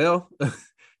 Well,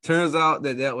 turns out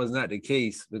that was not the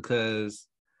case because,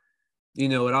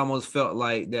 it almost felt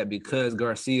like that because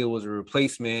Garcia was a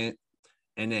replacement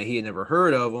and that he had never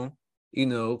heard of him,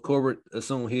 Colbert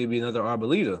assumed he'd be another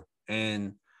Arboleda.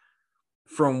 And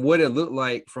from what it looked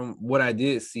like, from what I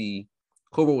did see,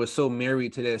 Colbert was so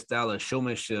married to that style of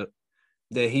showmanship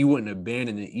that he wouldn't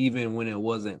abandon it even when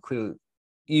it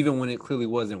clearly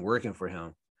wasn't working for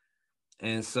him.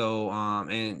 And so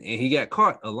and he got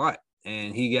caught a lot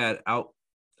and he got out.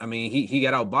 I mean, he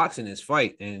got outboxed in his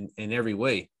fight in every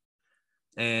way.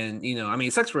 And,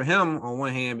 it sucks for him on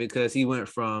one hand because he went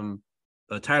from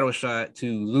a title shot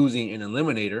to losing an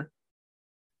eliminator.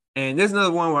 And there's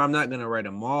another one where I'm not going to write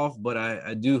him off, but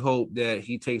I do hope that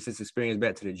he takes this experience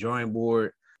back to the drawing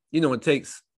board. It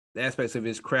takes the aspects of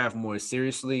his craft more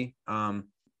seriously.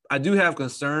 I do have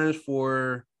concerns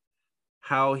for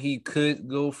how he could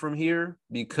go from here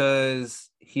because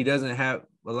he doesn't have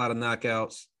a lot of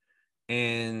knockouts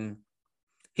and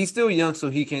he's still young, so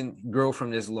he can grow from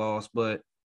this loss. But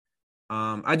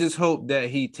I just hope that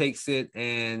he takes it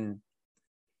and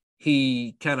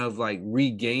he kind of like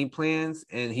regain plans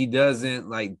and he doesn't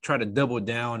like try to double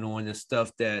down on the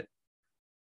stuff that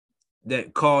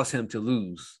caused him to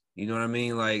lose. You know what I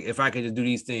mean? Like if I could just do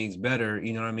these things better,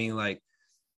 you know what I mean? Like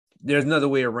there's another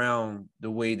way around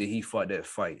the way that he fought that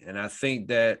fight. And I think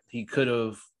that he could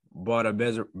have brought a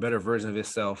better version of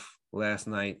himself last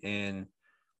night and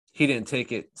he didn't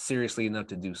take it seriously enough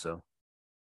to do so.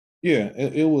 Yeah,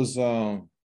 it was,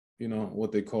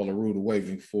 what they call a rude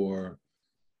awakening for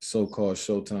so-called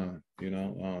Showtime, being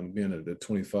the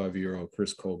 25-year-old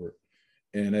Chris Colbert.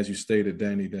 And as you stated,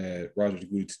 Danny, that Roger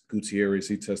Gutierrez,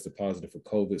 he tested positive for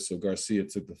COVID. So Garcia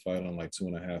took the fight on like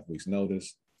 2.5 weeks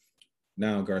notice.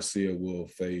 Now Garcia will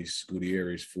face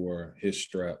Gutierrez for his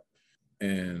strap.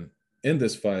 And in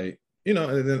this fight, and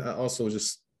then also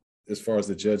just as far as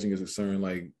the judging is concerned,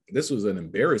 like this was an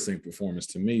embarrassing performance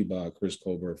to me by Chris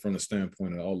Colbert from the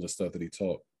standpoint of all the stuff that he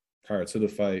taught prior to the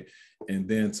fight. And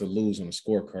then to lose on the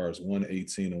scorecards,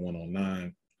 118 to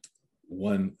 109.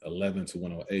 111 to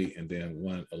 108 and then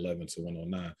 111 to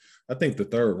 109. I think the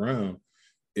third round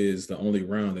is the only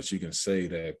round that you can say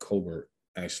that Colbert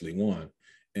actually won.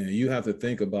 And you have to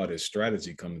think about his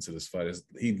strategy coming to this fight.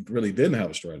 He really didn't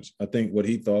have a strategy. I think what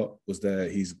he thought was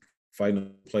that he's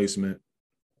fighting a placement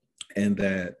and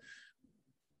that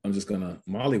I'm just going to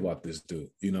mollywop this dude.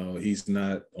 He's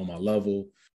not on my level.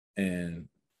 And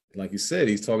like you said,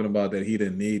 he's talking about that he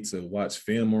didn't need to watch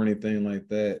film or anything like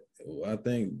that. I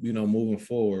think, moving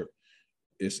forward,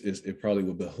 it probably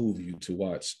would behoove you to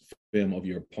watch film of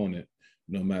your opponent,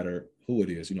 no matter who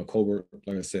it is. Colbert,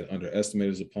 like I said,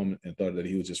 underestimated his opponent and thought that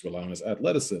he would just rely on his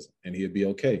athleticism and he'd be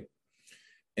okay.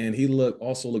 And he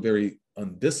also looked very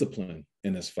undisciplined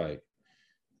in this fight,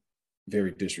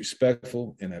 very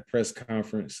disrespectful in that press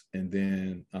conference. And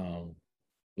then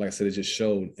like I said, it just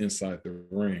showed inside the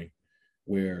ring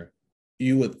where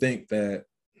you would think that,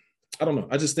 I don't know.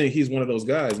 I just think he's one of those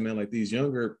guys, man, like these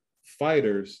younger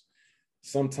fighters,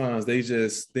 sometimes they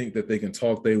just think that they can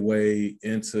talk their way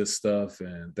into stuff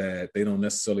and that they don't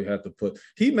necessarily have to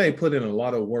he may put in a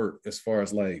lot of work as far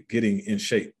as like getting in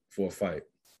shape for a fight,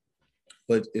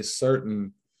 but it's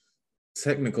certain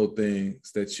technical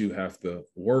things that you have to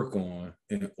work on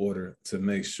in order to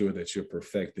make sure that you're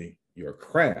perfecting your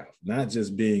craft, not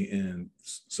just being in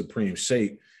supreme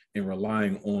shape and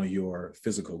relying on your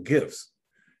physical gifts.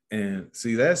 And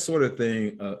see, that sort of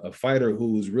thing, a fighter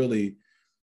who's really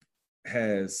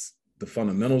has the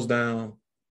fundamentals down,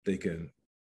 they can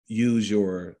use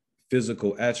your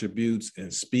physical attributes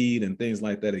and speed and things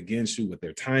like that against you with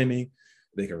their timing.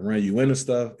 They can run you into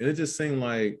stuff. And it just seemed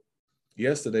like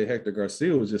yesterday, Hector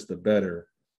Garcia was just a better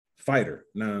fighter.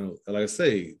 Now, like I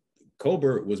say,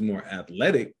 Colbert was more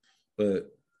athletic, but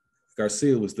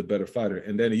Garcia was the better fighter.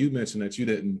 And then you mentioned that you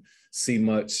didn't see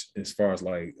much as far as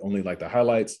like only like the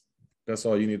highlights. That's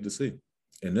all you needed to see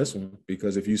in this one,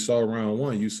 because if you saw round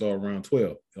 1, you saw round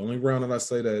 12. The only round that I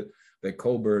say that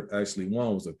Colbert actually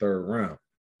won was the third round.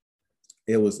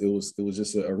 It was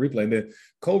just a replay. And then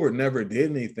Colbert never did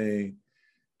anything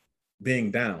being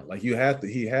down. Like he had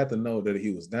to know that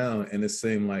he was down, and it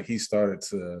seemed like he started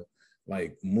to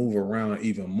like move around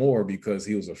even more because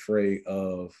he was afraid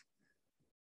of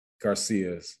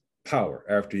Garcia's power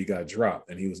after he got dropped,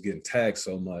 and he was getting tagged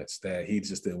so much that he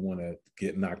just didn't want to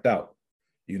get knocked out.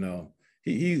 You know,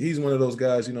 he's one of those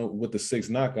guys, you know, with the 6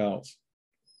 knockouts.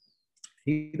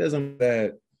 He doesn't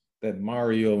have that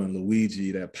Mario and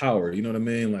Luigi, that power, you know what I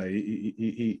mean? Like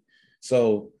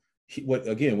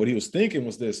what he was thinking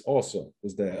was this also,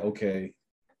 was that, okay,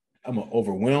 I'm gonna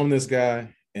overwhelm this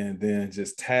guy and then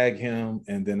just tag him,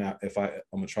 and then I'm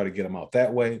gonna try to get him out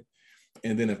that way.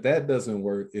 And then if that doesn't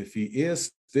work, if he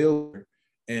is still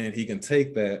and he can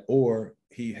take that, or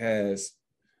he has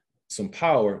some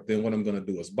power, then what I'm going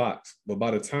to do is box. But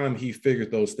by the time he figured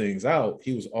those things out,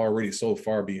 he was already so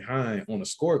far behind on the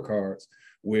scorecards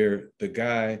where the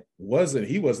guy wasn't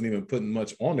even putting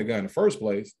much on the guy in the first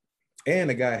place. And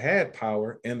the guy had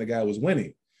power and the guy was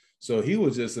winning. So he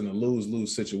was just in a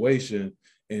lose-lose situation,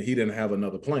 and he didn't have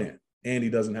another plan. And he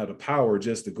doesn't have the power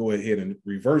just to go ahead and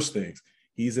reverse things.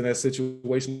 He's in that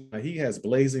situation. He has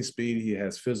blazing speed. He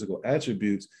has physical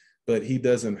attributes, but he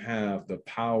doesn't have the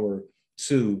power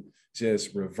to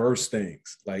just reverse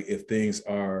things. Like if things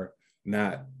are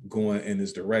not going in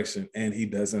his direction, and he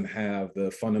doesn't have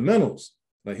the fundamentals.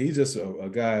 Like he's just a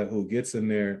guy who gets in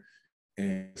there,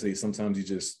 and see, sometimes he's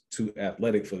just too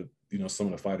athletic for, you know, some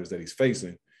of the fighters that he's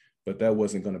facing. But that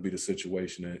wasn't going to be the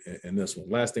situation in this one.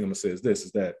 Last thing I'm going to say is this,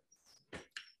 is that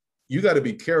you got to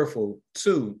be careful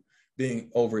too,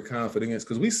 being overconfident,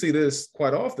 because we see this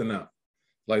quite often now.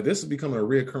 Like this is becoming a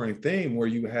reoccurring theme where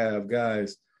you have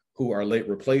guys who are late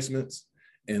replacements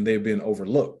and they've been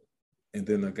overlooked, and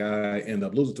then the guy end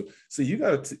up losing to. See, you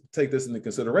got to take this into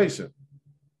consideration.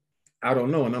 I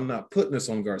don't know, and I'm not putting this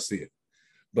on Garcia,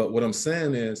 but what I'm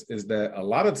saying is that a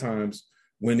lot of times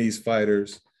when these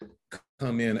fighters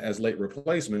come in as late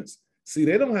replacements, see,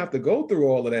 they don't have to go through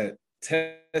all of that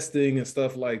testing and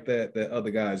stuff like that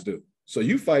other guys do. So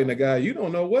you fighting a guy, you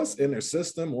don't know what's in their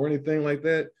system or anything like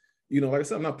that. You know, like I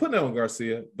said, I'm not putting that on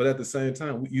Garcia, but at the same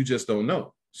time, you just don't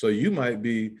know. So you might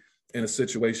be in a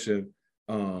situation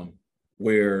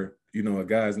where, you know, a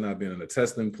guy's not been in a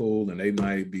testing pool, and they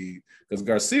might be, because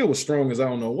Garcia was strong as I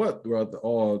don't know what throughout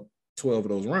all 12 of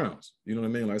those rounds. You know what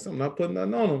I mean? Like I said, I'm not putting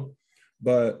that on him,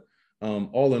 but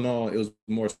all in all, it was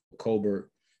more so Colbert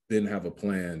didn't have a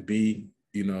plan B.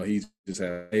 You know, he just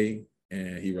had A,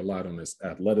 and he relied on his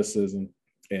athleticism.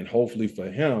 And hopefully for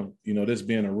him, you know, this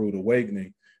being a rude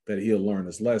awakening, that he'll learn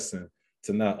his lesson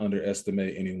to not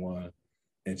underestimate anyone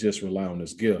and just rely on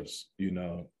his gifts, you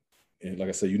know. And like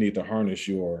I said, you need to harness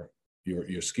your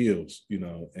skills, you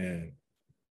know. And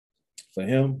for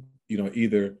him, you know,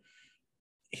 either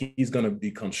he's going to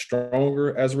become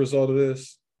stronger as a result of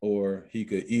this, or he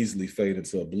could easily fade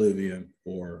into oblivion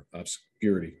or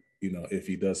obscurity, you know, if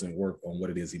he doesn't work on what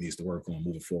it is he needs to work on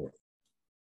moving forward.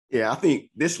 Yeah, I think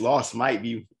this loss might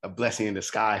be a blessing in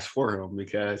disguise for him,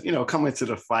 because, you know, coming to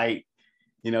the fight,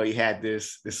 you know, he had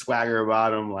this swagger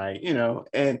about him, like, you know.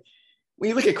 And when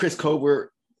you look at Chris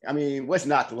Colbert, I mean, what's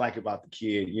not to like about the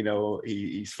kid? You know,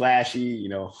 he's flashy, you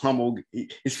know, humble.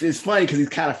 It's funny because he's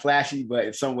kind of flashy, but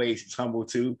in some ways he's humble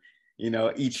too. You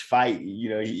know, each fight, you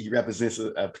know, he represents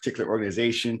a particular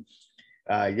organization.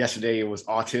 Yesterday it was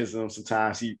autism.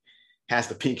 Sometimes he has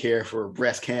the pink hair for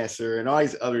breast cancer and all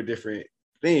these other different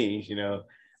things, you know,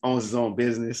 owns his own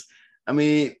business. I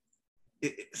mean,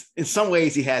 in some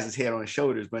ways he has his head on his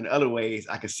shoulders, but in other ways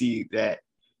I can see that,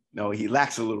 he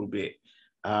lacks a little bit.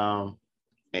 And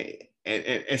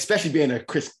especially being a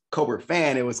Chris Colbert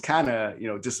fan, it was kind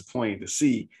of, disappointing to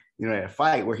see, that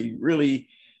fight where he really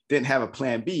didn't have a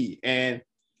plan B. And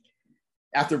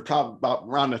after probably about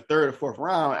around the third or fourth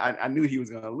round, I knew he was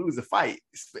going to lose the fight,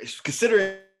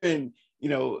 considering, when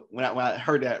I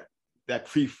heard that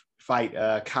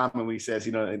pre-fight comment when he says,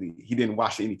 he didn't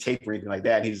watch any tape or anything like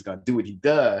that. He's just going to do what he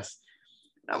does.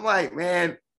 And I'm like,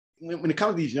 man, when it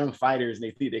comes to these young fighters and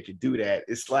they think they could do that,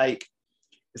 it's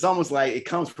almost like it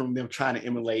comes from them trying to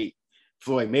emulate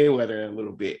Floyd Mayweather a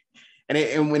little bit.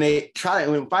 And when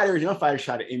young fighters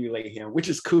try to emulate him, which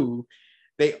is cool,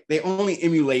 they only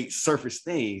emulate surface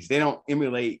things. They don't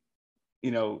emulate,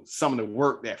 some of the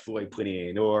work that Floyd put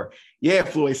in. Or,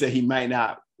 Floyd said he might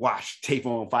not watch tape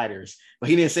on fighters, but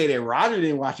he didn't say that Roger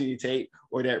didn't watch any tape,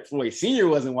 or that Floyd Sr.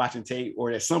 wasn't watching tape,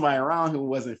 or that somebody around him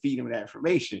wasn't feeding him that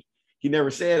information. He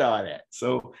never said all that.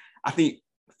 So I think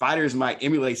fighters might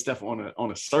emulate stuff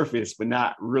on a surface, but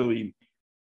not really,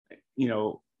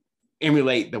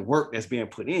 emulate the work that's being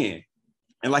put in.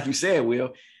 And like you said,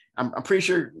 Will, I'm pretty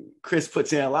sure Chris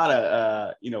puts in a lot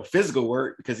of, physical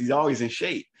work because he's always in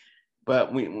shape.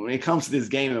 But when it comes to this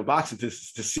game of boxing, to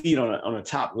see it on a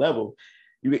top level,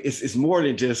 it's more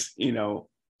than just,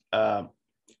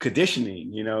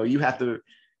 conditioning. You have to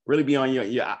really be on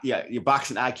your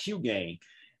boxing IQ game.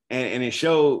 And it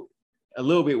showed a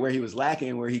little bit where he was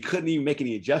lacking, where he couldn't even make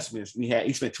any adjustments. And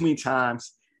he spent too many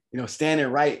times, standing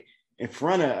right in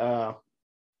front of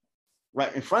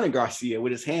Garcia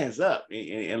with his hands up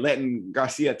and letting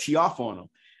Garcia tee off on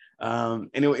him.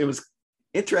 And it was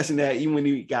interesting that even when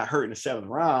he got hurt in the 7th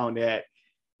round, that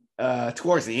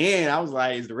towards the end, I was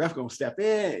like, is the ref going to step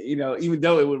in? Even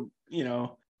though it would,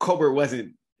 Colbert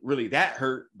wasn't really that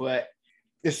hurt, but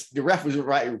the ref was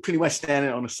pretty much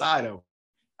standing on the side of him.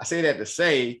 I say that to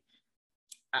say,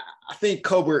 I think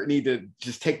Colbert need to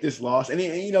just take this loss. And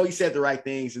he said the right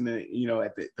things in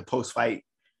at the post-fight.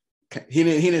 He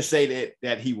didn't say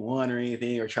that he won or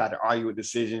anything, or tried to argue a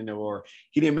decision, or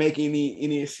he didn't make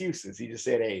any excuses. He just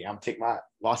said, hey, I'm take my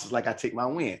losses like I take my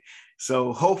win.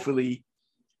 So hopefully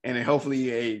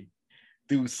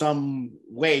through some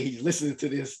way he's listening to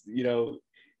this,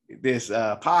 this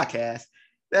podcast,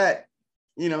 that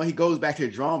he goes back to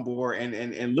the drawing board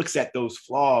and looks at those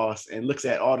flaws and looks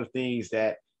at all the things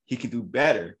that he can do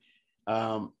better.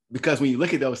 Because when you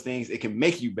look at those things, it can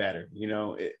make you better,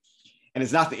 and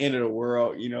it's not the end of the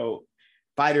world.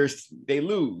 Fighters, they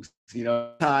lose,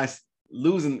 sometimes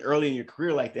losing early in your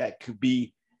career like that could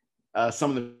be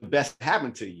some of the best that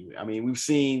happened to you. I mean, we've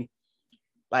seen,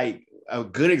 like, a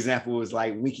good example was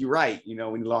like Winky Wright,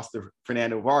 when he lost to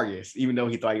Fernando Vargas, even though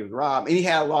he thought he was robbed, and he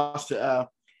had a loss to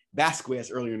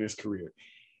Vasquez earlier in his career.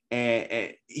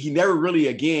 And he never really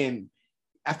again,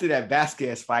 after that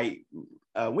Vasquez fight,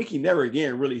 Winky never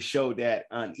again really showed that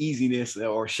uneasiness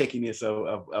or shakiness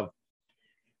of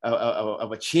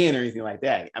a chin or anything like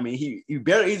that. I mean,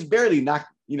 he's barely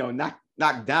knocked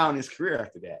down his career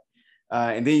after that.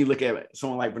 And then you look at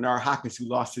someone like Bernard Hopkins, who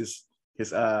lost his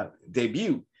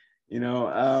debut,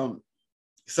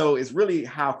 so it's really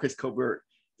how Chris Colbert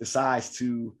decides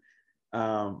to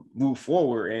move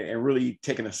forward and really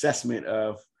take an assessment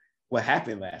of what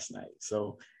happened last night.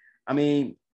 So, I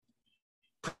mean,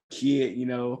 kid,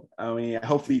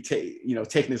 hopefully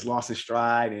taking this loss in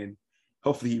stride, and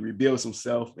hopefully he rebuilds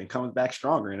himself and comes back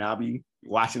stronger. And I'll be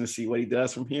watching to see what he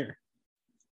does from here.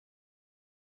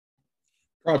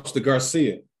 Props to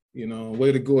Garcia.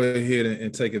 Way to go ahead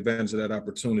and take advantage of that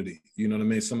opportunity. You know what I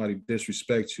mean? Somebody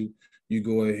disrespect you, you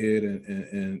go ahead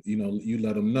and you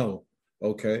let them know,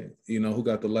 okay, who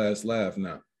got the last laugh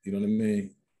now? You know what I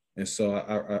mean? And so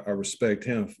I respect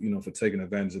him, for taking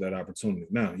advantage of that opportunity.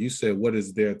 Now, you said, what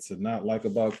is there to not like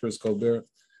about Chris Colbert?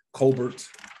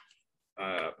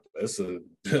 It's a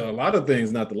lot of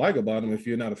things not to like about him if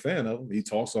you're not a fan of him. He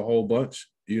talks a whole bunch,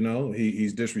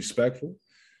 he's disrespectful.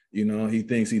 He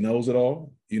thinks he knows it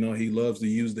all. He loves to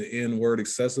use the N word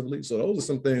excessively. So those are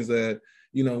some things that,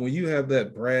 when you have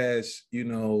that brash,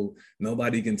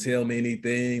 nobody can tell me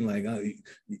anything, like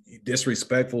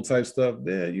disrespectful type stuff,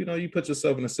 then, you put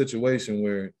yourself in a situation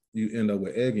where you end up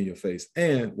with egg in your face.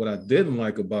 And what I didn't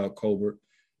like about Colbert,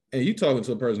 and you talking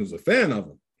to a person who's a fan of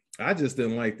him, I just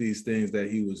didn't like these things that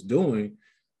he was doing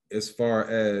as far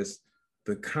as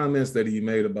the comments that he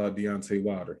made about Deontay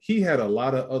Wilder. He had a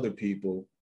lot of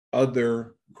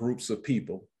other groups of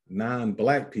people,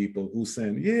 non-Black people, who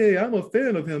saying, yeah, I'm a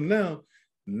fan of him now.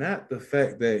 Not the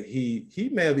fact that he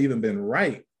may have even been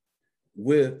right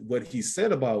with what he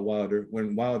said about Wilder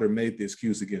when Wilder made the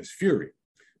excuse against Fury.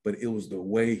 but it was the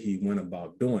way he went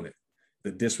about doing it,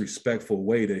 the disrespectful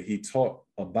way that he talked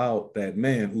about that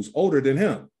man who's older than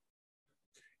him.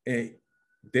 And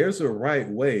there's a right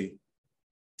way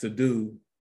to do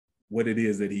what it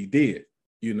is that he did.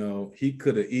 You know, he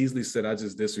could have easily said, I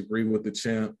just disagree with the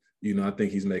champ. You know, I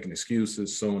think he's making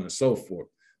excuses, so on and so forth.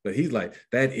 But he's like,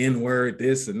 that N-word,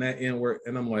 this and that N-word.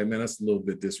 And I'm like, man, that's a little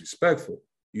bit disrespectful,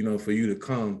 you know, for you to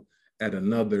come at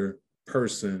another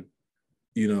person,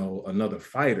 you know, another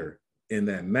fighter in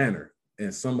that manner.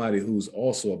 And somebody who's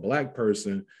also a Black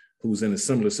person who's in a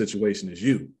similar situation as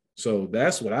you. So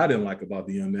that's what I didn't like about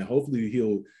the young man. Hopefully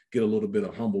he'll get a little bit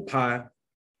of humble pie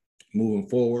moving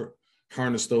forward,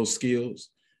 harness those skills.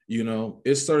 You know,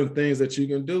 it's certain things that you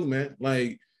can do, man.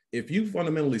 Like, if you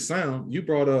fundamentally sound, you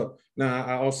brought up,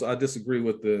 now I disagree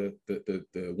with the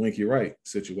Winky Wright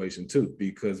situation too,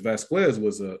 because Vasquez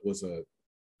was a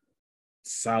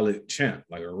solid champ,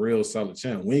 like a real solid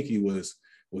champ. Winky was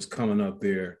coming up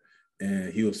there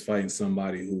and he was fighting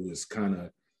somebody who was kind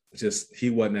of just, he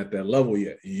wasn't at that level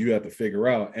yet. You have to figure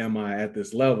out, am I at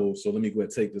this level? So let me go ahead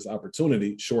and take this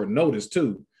opportunity, short notice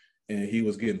too. And he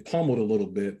was getting pummeled a little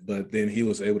bit, but then he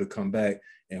was able to come back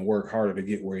and work harder to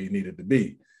get where he needed to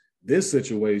be. This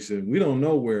situation, we don't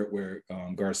know where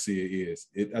Garcia is.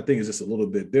 I think it's just a little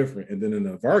bit different. And then in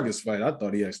the Vargas fight, I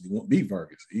thought he actually won't beat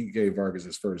Vargas. He gave Vargas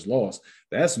his first loss.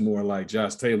 That's more like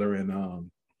Josh Taylor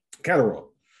and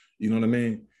Catterall. You know what I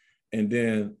mean? And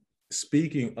then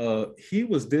speaking of, he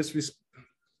was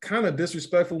kind of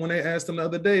disrespectful when they asked him the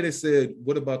other day. They said,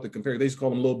 what about the comparison? They used to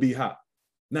call him Lil B Hop.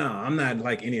 No, I'm not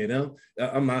like any of them.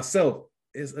 I'm myself.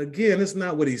 It's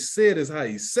not what he said, it's how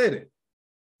he said it.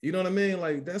 You know what I mean?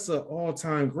 Like, that's an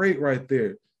all-time great right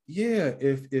there. Yeah,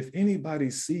 if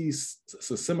anybody sees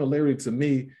a similarity to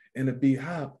me and a B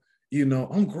Hop, you know,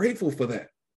 I'm grateful for that.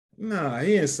 Nah,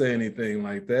 he didn't say anything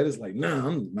like that. It's like, nah,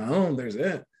 I'm my own. There's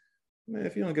that. Man,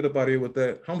 if you don't get up out of here with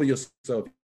that, humble yourself,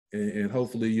 and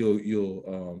hopefully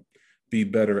you'll be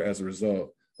better as a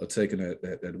result of taking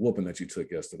that whooping that you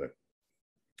took yesterday.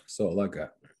 So all I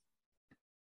got, man.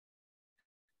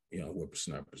 You know,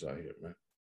 whippersnappers out here, man.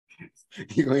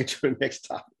 You're going to the next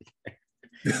topic.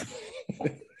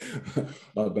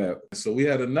 My bad. So we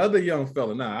had another young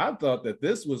fella. Now, I thought that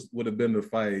this would have been the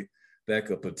fight that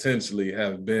could potentially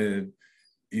have been,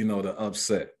 you know, the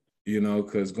upset, you know,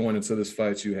 because going into this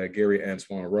fight, you had Gary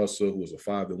Antoine Russell, who was a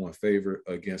 5-1 favorite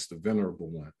against the venerable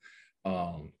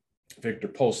one, Victor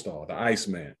Postol, the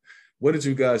Iceman. What did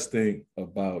you guys think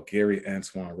about Gary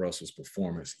Antoine Russell's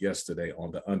performance yesterday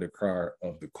on the undercard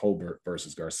of the Colbert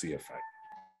versus Garcia fight?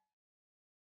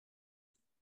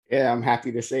 Yeah, I'm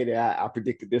happy to say that I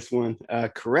predicted this one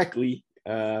correctly.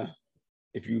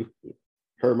 If you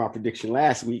heard my prediction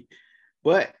last week,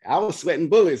 but I was sweating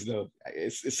bullets though.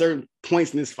 It's certain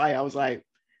points in this fight, I was like,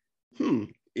 you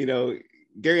know,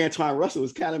 Gary Antoine Russell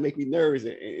was kind of making me nervous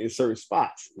in certain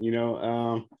spots, you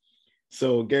know.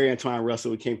 So Gary Antoine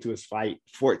Russell came to his fight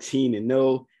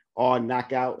 14-0, all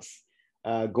knockouts,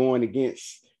 going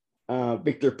against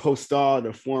Victor Postol,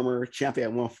 the former champion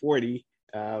at 140.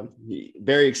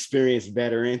 Very experienced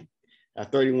veteran,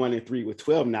 31-3 with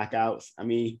 12 knockouts. I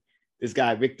mean, this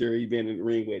guy Victor, he's been in the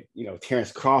ring with, you know,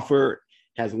 Terrence Crawford,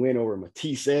 has a win over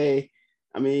Matisse.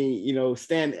 I mean, you know, a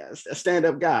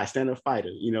stand-up guy, stand-up fighter,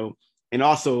 you know. And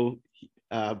also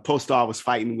Postol was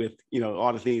fighting with, you know,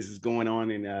 all the things that's going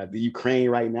on in the Ukraine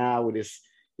right now with his,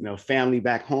 you know, family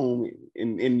back home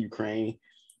in Ukraine.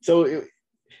 So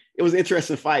it was an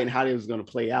interesting fight and how it was going to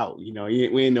play out. You know, we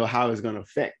didn't know how it was going to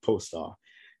affect Postol.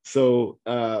 So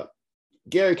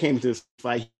Gary came to this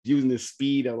fight using his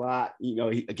speed a lot. You know,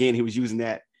 he was using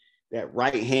that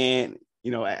right hand,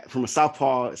 you know, from a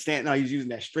southpaw stance. No, he was using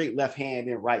that straight left hand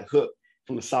and right hook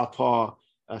from the southpaw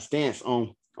stance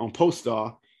on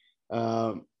Postol.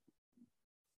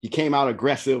 He came out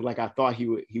aggressive like I thought he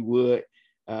would.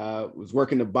 Was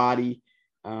working the body,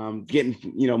 getting,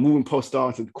 you know, moving Postol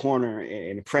into the corner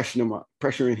and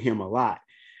pressuring him a lot.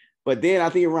 But then I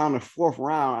think around the fourth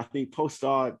round, I think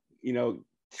Postol, you know,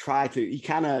 he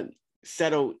kind of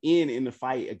settled in the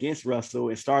fight against Russell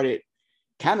and started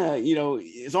kind of, you know,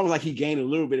 it's almost like he gained a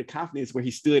little bit of confidence where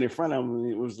he stood in front of him.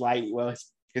 And it was like, well,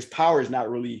 his power is not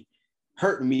really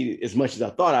hurting me as much as I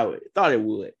thought it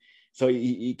would. So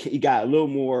he got a little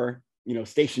more, you know,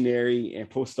 stationary, and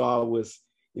Postol was,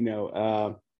 you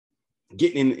know,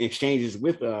 getting in exchanges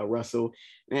with Russell.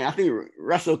 And I think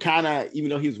Russell kind of, even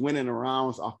though he was winning the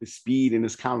rounds off his speed and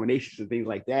his combinations and things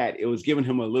like that, it was giving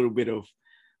him a little bit of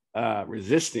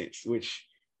resistance, which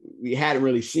we hadn't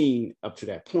really seen up to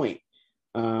that point.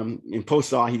 In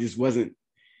Postol, he just wasn't,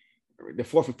 the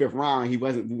fourth and fifth round, he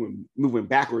wasn't moving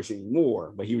backwards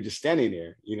anymore, but he was just standing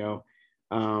there, you know.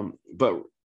 But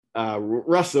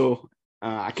Russell,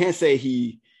 I can't say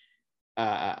he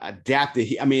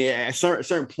adapted. I mean, at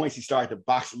certain points, he started to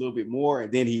box a little bit more,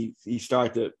 and then he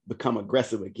started to become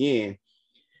aggressive again.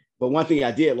 But one thing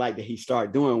I did like that he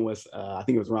started doing was, I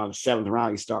think it was around the 7th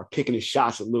round, he started picking his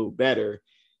shots a little better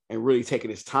and really taking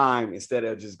his time instead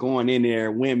of just going in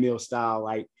there windmill style,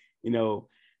 like,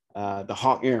 the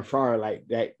Hawk Aaron Farr, like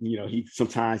that, he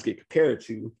sometimes get compared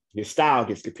to. His style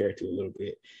gets compared to a little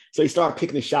bit. So he started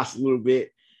picking his shots a little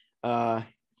bit.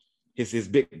 His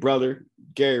big brother,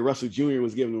 Gary Russell Jr.,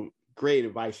 was giving him great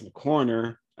advice in the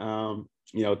corner,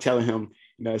 telling him,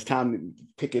 it's time to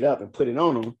pick it up and put it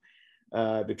on him.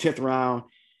 The 10th round,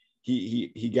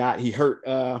 he hurt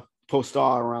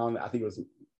Postol around, I think it was a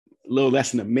little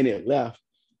less than a minute left.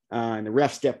 And the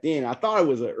ref stepped in. I thought it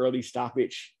was an early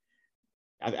stoppage.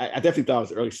 I definitely thought it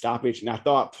was an early stoppage. And I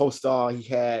thought Postol,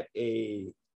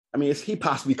 he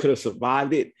possibly could have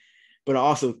survived it, but I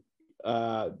also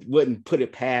wouldn't put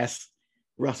it past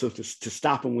Russell to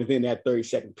stop him within that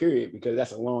 30-second period, because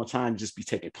that's a long time to just be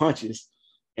taking punches.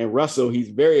 And Russell, he's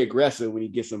very aggressive when he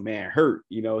gets a man hurt.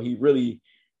 He really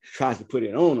tries to put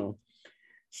it on him.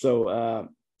 So,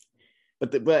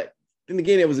 but then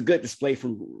again, it was a good display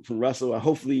from Russell.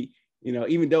 Hopefully,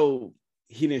 even though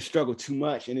he didn't struggle too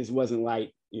much and this wasn't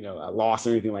like, a loss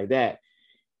or anything like that,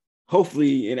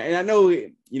 hopefully, and I know,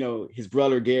 his big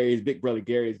brother Gary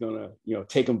is going to,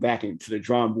 take him back into the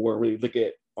drawing board and really look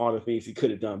at all the things he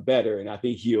could have done better. And I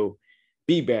think he'll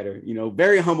be better.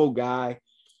 Very humble guy,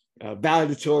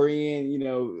 valedictorian,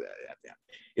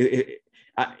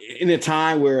 in a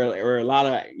time where a lot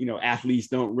of, athletes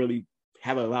don't really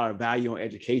have a lot of value on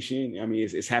education. I mean,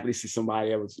 it's happy to see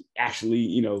somebody that was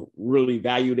actually, really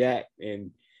value that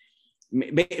and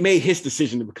made his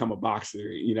decision to become a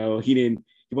boxer. He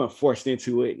wasn't forced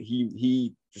into it.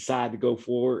 He decided to go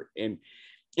forward, and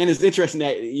it's interesting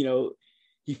that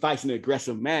he fights in an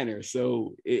aggressive manner.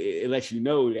 So it lets you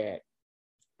know that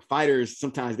fighters,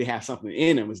 sometimes they have something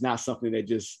in them. It's not something that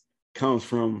just comes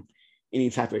from any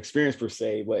type of experience per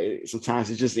se, but sometimes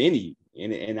it's just in you,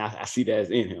 and I see that as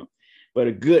in him. But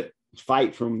a good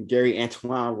fight from Gary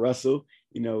Antoine Russell.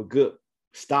 Good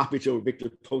stoppage over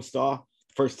Victor Postol.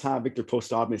 First time Victor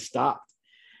Postol been stopped.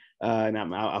 And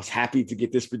I was happy to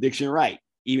get this prediction right,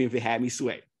 even if it had me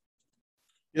sweating.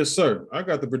 Yes, sir. I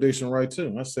got the prediction right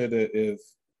too. I said that if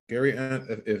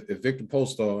Victor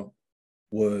Postol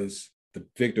was the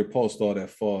Victor Postol that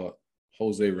fought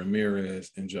Jose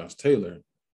Ramirez and Josh Taylor,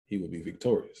 he would be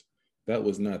victorious. That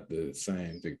was not the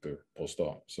same Victor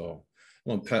Postol. So I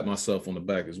want to pat myself on the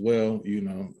back as well.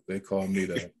 They call me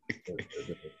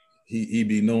he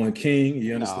be knowing king.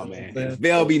 You understand? No, man.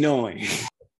 They'll be knowing.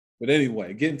 But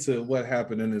anyway, getting to what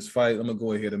happened in this fight, I'm gonna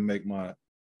go ahead and make my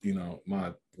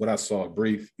what I saw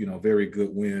brief. Very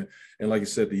good win. And like you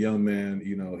said, the young man,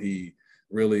 he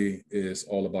really is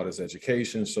all about his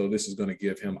education. So this is going to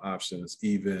give him options,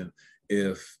 even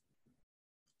if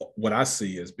what I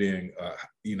see as being,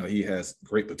 he has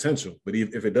great potential. But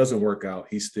if it doesn't work out,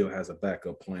 he still has a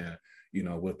backup plan,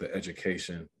 with the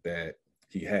education that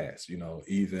he has.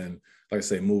 Even like I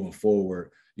say, moving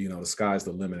forward, the sky's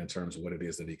the limit in terms of what it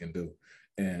is that he can do.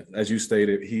 And as you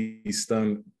stated, he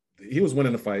was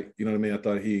winning the fight. You know what I mean? I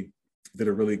thought he did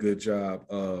a really good job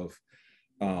of,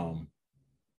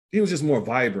 he was just more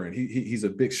vibrant. He's a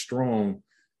big, strong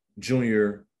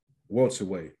junior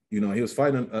welterweight. He was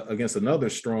fighting against another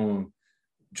strong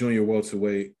junior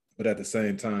welterweight, but at the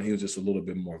same time, he was just a little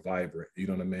bit more vibrant. You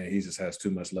know what I mean? He just has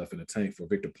too much left in the tank for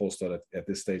Victor Postol at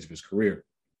this stage of his career.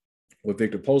 What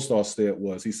Victor Postol said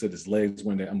was, he said his legs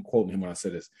weren't there. I'm quoting him when I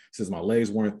said this. He says, my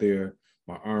legs weren't there,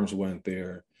 my arms weren't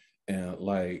there, and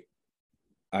like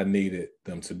I needed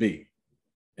them to be.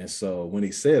 And so when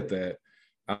he said that,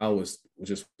 I was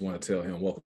just want to tell him,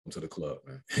 welcome to the club,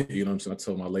 man. You know what I'm saying? I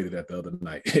told my lady that the other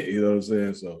night. You know what I'm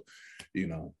saying? So,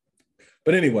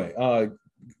 But anyway,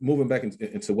 moving back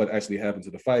into what actually happened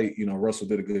to the fight, Russell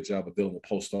did a good job of building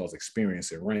Postol's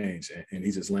experience at range, and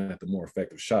he just landed the more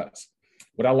effective shots.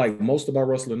 What I like most about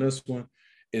Russell in this one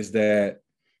is that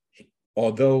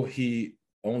although he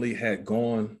only had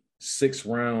gone 6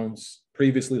 rounds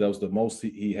previously, that was the most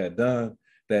he had done,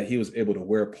 that he was able to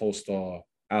wear Postol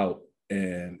out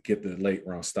and get the late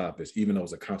round stoppage. Even though it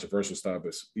was a controversial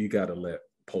stoppage, you got to let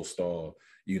Postol,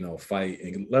 fight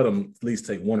and let him at least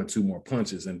take 1 or 2 more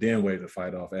punches and then wait to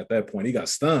fight off. At that point, he got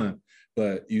stunned,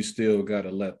 but you still got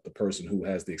to let the person who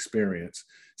has the experience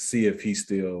see if he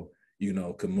still,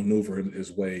 can maneuver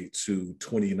his way to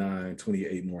 29,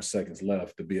 28 more seconds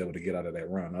left to be able to get out of that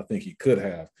round. I think he could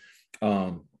have.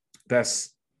 That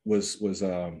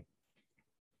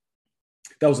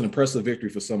that was an impressive victory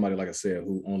for somebody, like I said,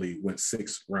 who only went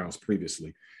 6 rounds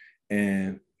previously.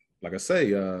 And like I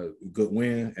say, good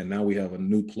win. And now we have a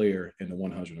new player in the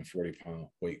 140-pound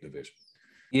weight division.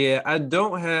 Yeah, I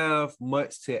don't have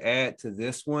much to add to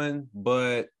this one,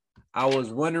 but I was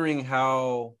wondering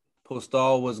how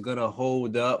Postal was going to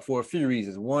hold up for a few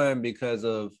reasons. One, because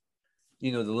of,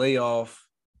 the layoff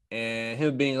and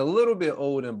him being a little bit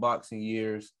old in boxing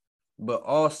years, but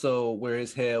also where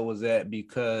his head was at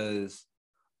because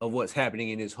of what's happening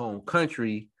in his home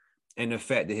country and the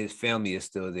fact that his family is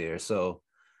still there. So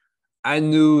I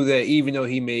knew that even though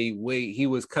he made weight, he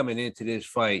was coming into this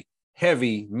fight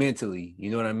heavy mentally,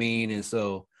 you know what I mean? And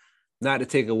so not to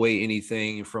take away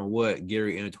anything from what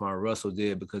Gary Antoine Russell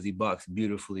did because he boxed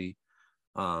beautifully.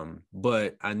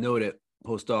 But I know that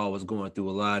Postal was going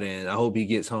through a lot, and I hope he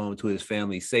gets home to his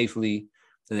family safely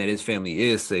and that his family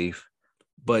is safe.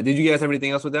 But did you guys have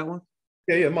anything else with that one?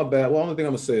 Yeah, my bad. Well, only thing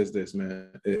I'm gonna say is this, man,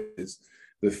 is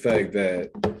the fact that,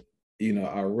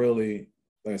 I really,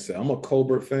 like I said, I'm a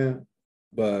Colbert fan,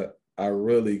 but I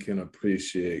really can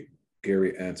appreciate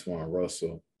Gary Antoine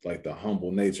Russell, like the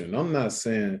humble nature. And I'm not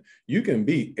saying you can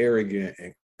be arrogant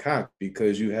and cocky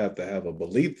because you have to have a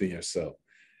belief in yourself.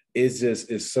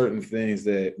 It's certain things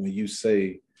that when you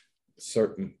say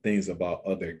certain things about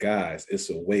other guys, it's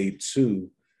a way to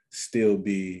still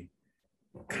be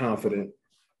confident,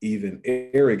 even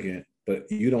arrogant,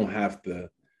 but you don't have to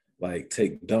like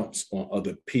take dumps on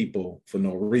other people for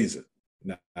no reason.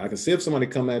 Now, I can see if somebody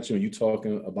come at you and you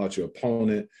talking about your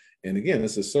opponent, and again,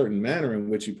 it's a certain manner in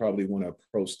which you probably want to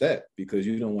approach that because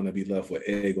you don't want to be left with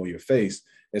egg on your face,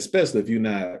 especially if you're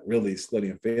not really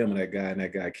studying film on that guy and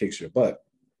that guy kicks your butt.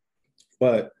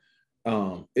 But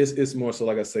it's more so,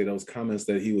 like I say, those comments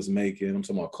that he was making, I'm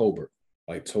talking about Colbert,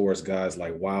 like towards guys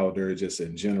like Wilder, just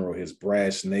in general, his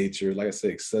brash nature, like I say,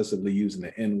 excessively using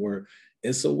the N-word.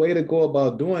 It's a way to go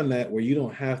about doing that where you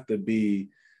don't have to be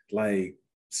like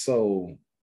so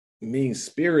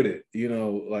mean-spirited,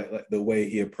 like the way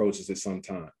he approaches it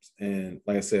sometimes. And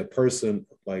like I said, a person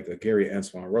like a Gary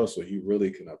Antoine Russell, you really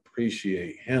can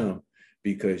appreciate him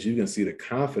because you can see the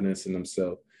confidence in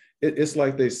himself. It's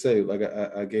like they say, like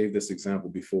I gave this example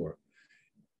before.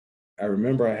 I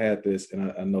remember I had this,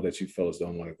 and I know that you fellas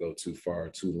don't want to go too far,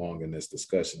 too long in this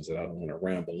discussion, so I don't want to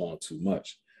ramble on too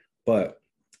much. But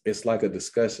it's like a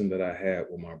discussion that I had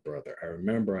with my brother. I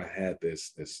remember I had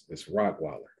this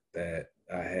Rottweiler that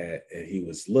I had, and he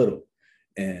was little,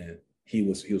 and he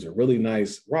was a really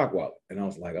nice Rottweiler. And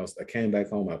I came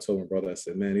back home. I told my brother, I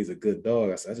said, man, he's a good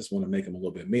dog. I said, I just want to make him a little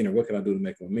bit meaner. What can I do to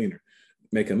make him meaner?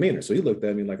 So he looked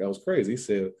at me like I was crazy. He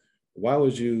said, why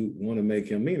would you want to make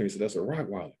him meaner? He said, that's a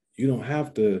Rottweiler. You don't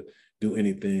have to do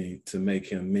anything to make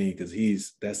him mean because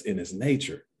that's in his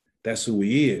nature. That's who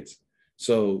he is.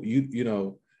 So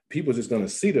people are just going to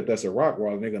see that that's a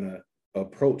Rottweiler and they're going to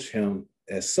approach him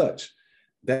as such.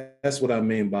 That's what I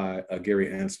mean by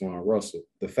Gary Antoine Russell.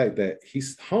 The fact that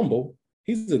he's humble,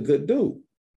 he's a good dude,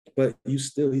 but he's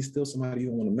still somebody you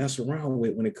don't want to mess around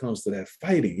with when it comes to that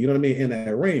fighting. You know what I mean? In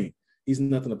that ring, he's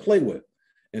nothing to play with.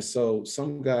 And so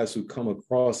some guys who come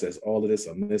across as all of this,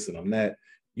 I'm this and I'm that,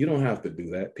 you don't have to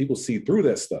do that. People see through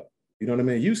that stuff. You know what I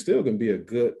mean? You still can be a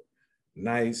good,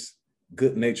 nice,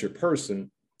 good-natured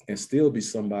person and still be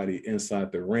somebody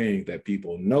inside the ring that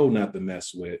people know not to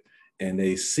mess with, and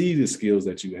they see the skills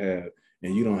that you have,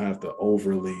 and you don't have to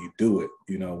overly do it,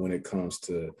 when it comes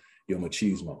to your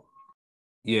machismo.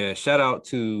 Yeah, shout out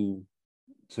to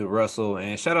Russell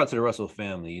and shout out to the Russell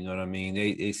family. You know what I mean?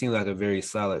 They seem like a very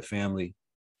solid family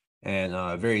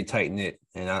and very tight knit.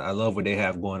 And I love what they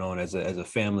have going on as a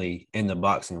family in the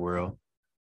boxing world.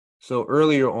 So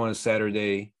earlier on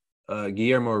Saturday,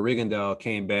 Guillermo Rigondeaux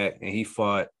came back and he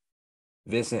fought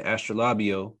Vincent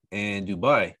Astrolabio in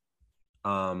Dubai.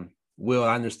 Will,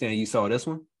 I understand you saw this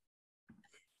one?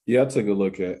 Yeah, I took a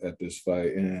look at this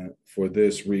fight. And for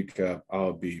this recap,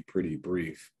 I'll be pretty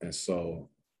brief. And so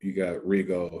you got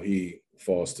Rigo, he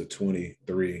falls to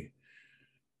 23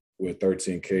 with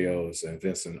 13 KOs, and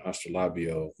Vincent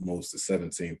Astrolabio moves to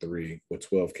 17-3 with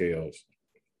 12 KOs.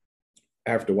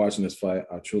 After watching this fight,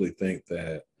 I truly think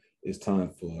that it's time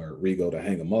for Rigo to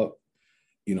hang him up.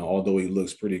 Although he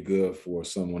looks pretty good for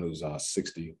someone who's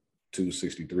 62,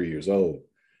 63 years old,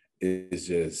 it's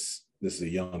just, this is a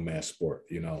young man's sport,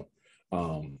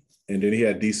 And then he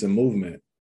had decent movement,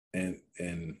 and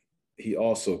he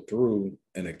also threw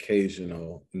an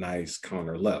occasional nice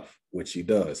counter left, which he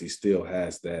does. He still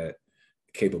has that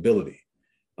capability.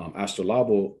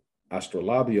 Astrolabio,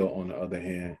 on the other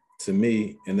hand, to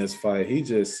me, in this fight, he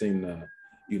just seemed to,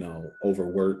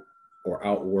 overwork or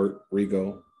outwork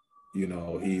Rigo. He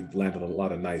landed a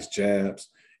lot of nice jabs,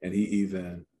 and he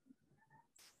even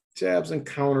jabs and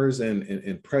counters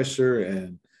and pressure.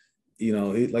 And,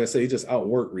 like I said, he just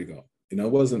outworked Rigo. It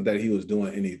wasn't that he was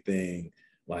doing anything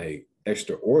like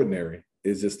extraordinary.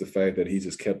 It's just the fact that he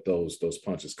just kept those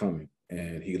punches coming,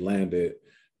 and he landed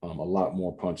a lot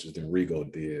more punches than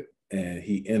Rigo did. And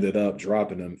he ended up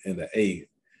dropping him in the 8th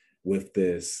with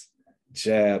this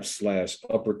jab /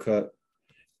 uppercut.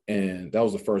 And that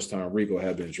was the first time Rigo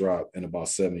had been dropped in about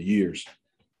 7 years.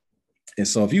 And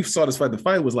so if you saw this fight, the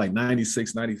fight was like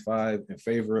 96-95 in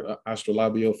favor of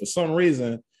Astrolabio. For some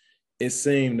reason, it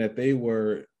seemed that they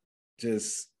were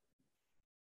just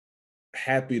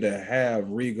happy to have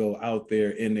Rigo out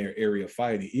there in their area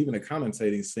fighting. Even the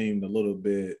commentating seemed a little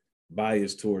bit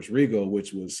biased towards Rigo,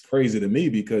 which was crazy to me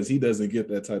because he doesn't get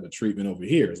that type of treatment over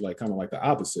here. It's like kind of like the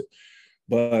opposite.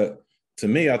 But to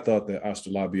me, I thought that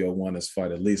Astrolabio won this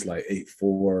fight at least like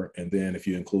 8-4. And then if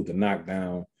you include the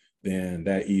knockdown, then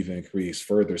that even creates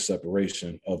further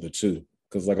separation of the two.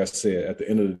 Because like I said, at the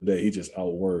end of the day, he just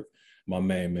outworked my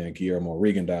main man, Guillermo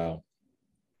Rigondeaux.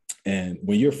 And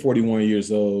when you're 41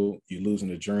 years old, you're losing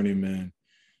a journeyman,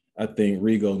 I think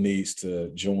Rigo needs to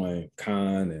join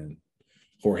Khan and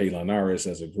Jorge Linares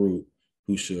as a group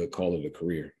who should call it a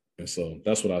career. And so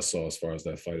that's what I saw as far as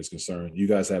that fight is concerned. You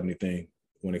guys have anything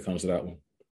when it comes to that one?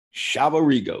 Chavo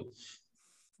Rigo.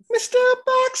 Mr.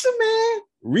 Boxer Man.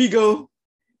 Rigo.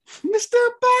 Mr.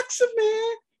 Boxer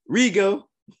Man. Rigo.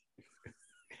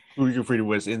 We can pretty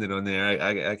much end it on there.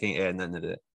 I can't add nothing to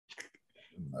that.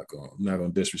 I'm not gonna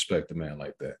disrespect the man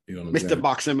like that. You know what I'm saying? Mr.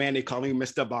 Boxer Man, they call him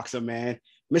Mr. Boxer Man.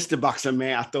 Mr. Boxer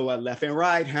Man, I throw a left and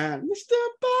right hand. Mr.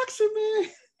 Boxer Man.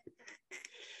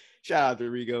 Shout out to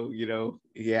Rigo.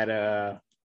 He had a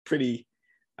pretty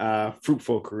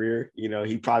fruitful career.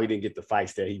 He probably didn't get the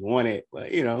fights that he wanted,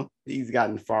 but he's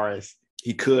gotten as far as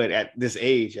he could at this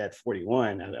age, at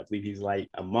 41. I believe he's like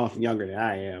a month younger than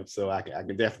I am, so I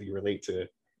can definitely relate to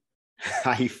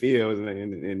how he feels.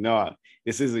 And no,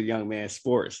 this is a young man's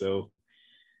sport, so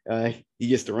he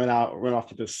gets to run off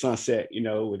to the sunset,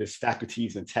 with his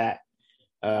faculties intact.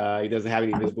 He doesn't have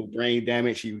any visible brain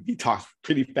damage. He talks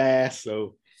pretty fast,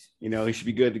 so he should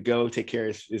be good to go. Take care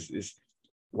of his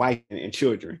wife and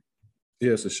children.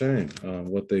 Yeah, it's a shame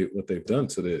what they've done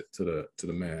to the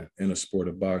man in the sport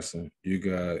of boxing. You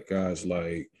got guys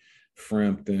like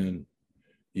Frampton,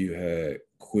 you had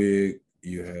Quigg,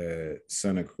 you had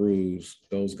Santa Cruz.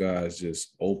 Those guys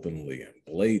just openly and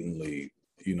blatantly,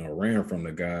 ran from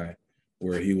the guy,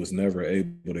 where he was never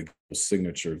able to get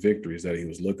signature victories that he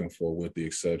was looking for, with the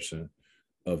exception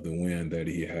of the win that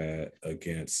he had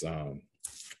against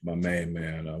my main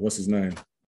man. What's his name?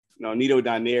 Nito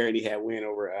Donaire, and he had win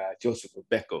over Joseph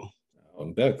Beko.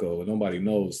 Beko, nobody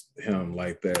knows him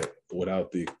like that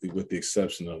with the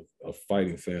exception of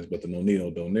fighting fans. But the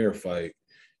Nonito Donaire fight,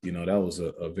 that was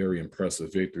a very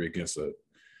impressive victory against a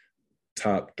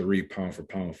top 3 pound for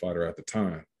pound fighter at the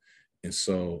time. And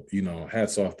so,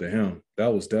 hats off to him.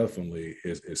 That was definitely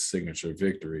his signature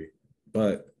victory.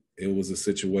 But it was a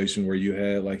situation where you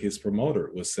had, like, his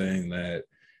promoter was saying that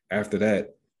after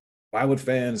that, why would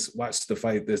fans watch the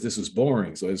fight? This was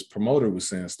boring. So his promoter was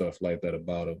saying stuff like that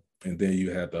about him. And then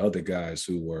you had the other guys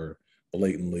who were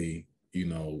blatantly,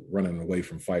 running away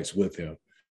from fights with him.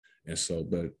 And so,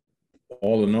 but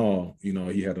all in all,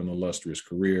 he had an illustrious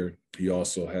career. He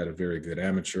also had a very good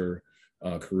amateur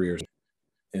career.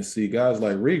 And see, guys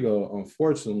like Rigo,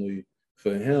 unfortunately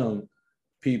for him,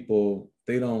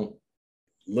 they don't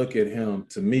look at him,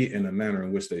 to me, in the manner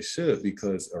in which they should,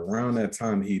 because around that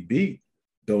time he beat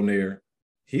Donaire,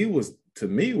 he was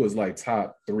like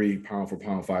top 3 pound for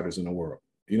pound fighters in the world.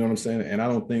 You know what I'm saying? And I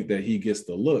don't think that he gets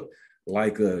the look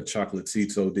like a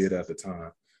Chocolatito did at the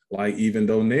time, like even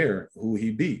Donaire, who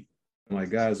he beat, like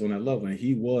guys on that level. And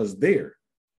he was there,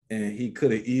 and he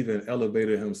could have even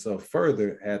elevated himself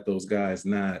further had those guys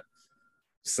not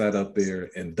sat up there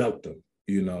and ducked him.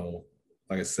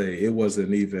 Like I say, it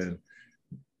wasn't even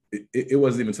to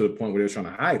the point where they're trying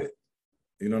to hide it.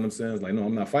 You know what I'm saying? It's like, no,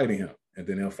 I'm not fighting him. And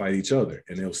then they'll fight each other,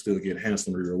 and they'll still get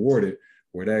handsomely rewarded,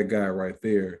 where that guy right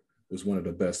there was one of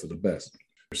the best of the best.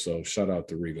 So shout out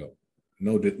to Rigo.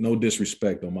 No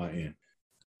disrespect on my end.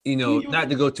 Not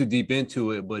to go too deep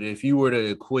into it, but if you were to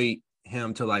equate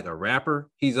him to like a rapper,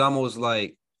 he's almost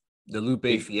like the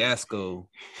Lupe Fiasco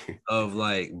of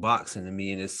like boxing to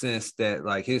me, in the sense that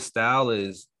like his style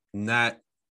is not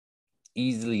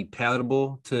easily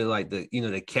palatable to like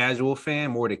the casual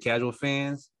fan, more the casual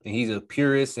fans. And he's a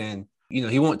purist, and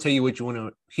he won't tell you what you want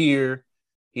to hear.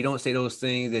 He don't say those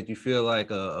things that you feel like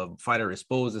a fighter is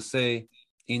supposed to say,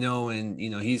 and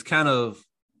he was kind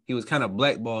of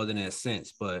blackballed in that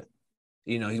sense, but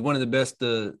he's one of the best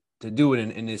to do it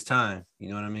in this time. You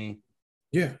know what I mean?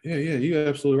 Yeah. You're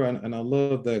absolutely right. And I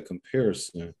love that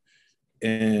comparison.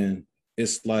 And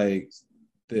it's like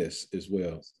this as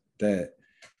well, that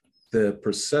the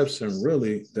perception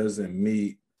really doesn't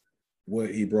meet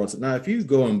what he brought to. Now, if you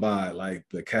go and buy like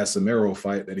the Casemiro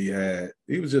fight that he had,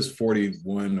 he was just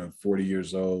 41 or 40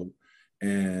 years old.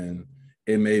 And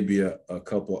it may be a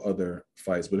couple other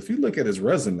fights. But if you look at his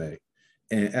resume,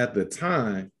 and at the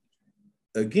time,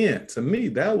 again, to me,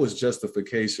 that was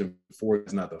justification for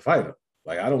he's not the fighter.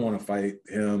 Like, I don't want to fight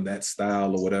him, that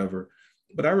style or whatever.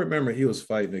 But I remember he was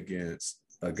fighting against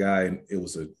a guy, it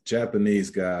was a Japanese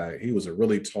guy. He was a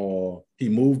really tall, he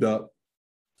moved up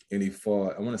and he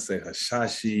fought, I want to say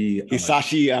Hisashi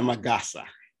Amagasa.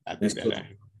 I think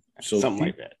something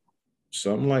like that.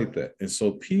 Something like that. And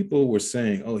so people were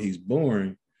saying, oh, he's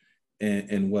boring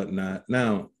and whatnot.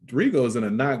 Now, Rigo's in a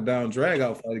knockdown drag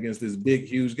out fight against this big,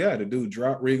 huge guy. The dude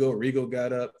dropped Rigo. Rigo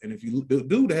got up. And if you, the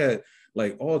dude had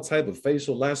like all type of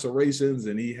facial lacerations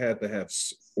and he had to have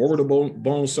orbital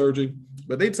bone surgery.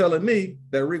 But they telling me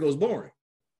that Rigo's boring.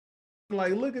 I'm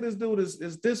like, look at this dude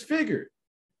is disfigured.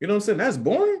 You know what I'm saying? That's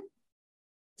boring.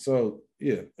 So,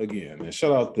 yeah, again, and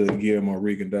shout out to Guillermo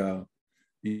Rigondeaux.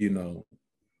 You know,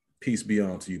 peace be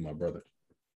on to you, my brother.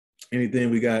 Anything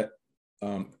we got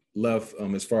left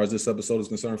as far as this episode is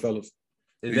concerned, fellas?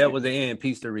 If that was the end,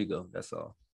 peace to Rigo. That's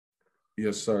all.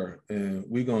 Yes, sir. And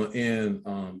we're going to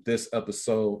end this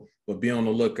episode, but be on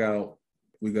the lookout.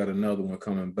 We got another one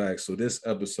coming back. So this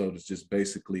episode is just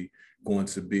basically going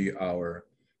to be our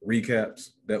recaps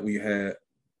that we had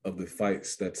of the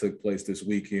fights that took place this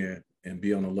weekend, and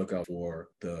be on the lookout for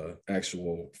the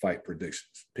actual fight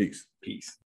predictions. Peace.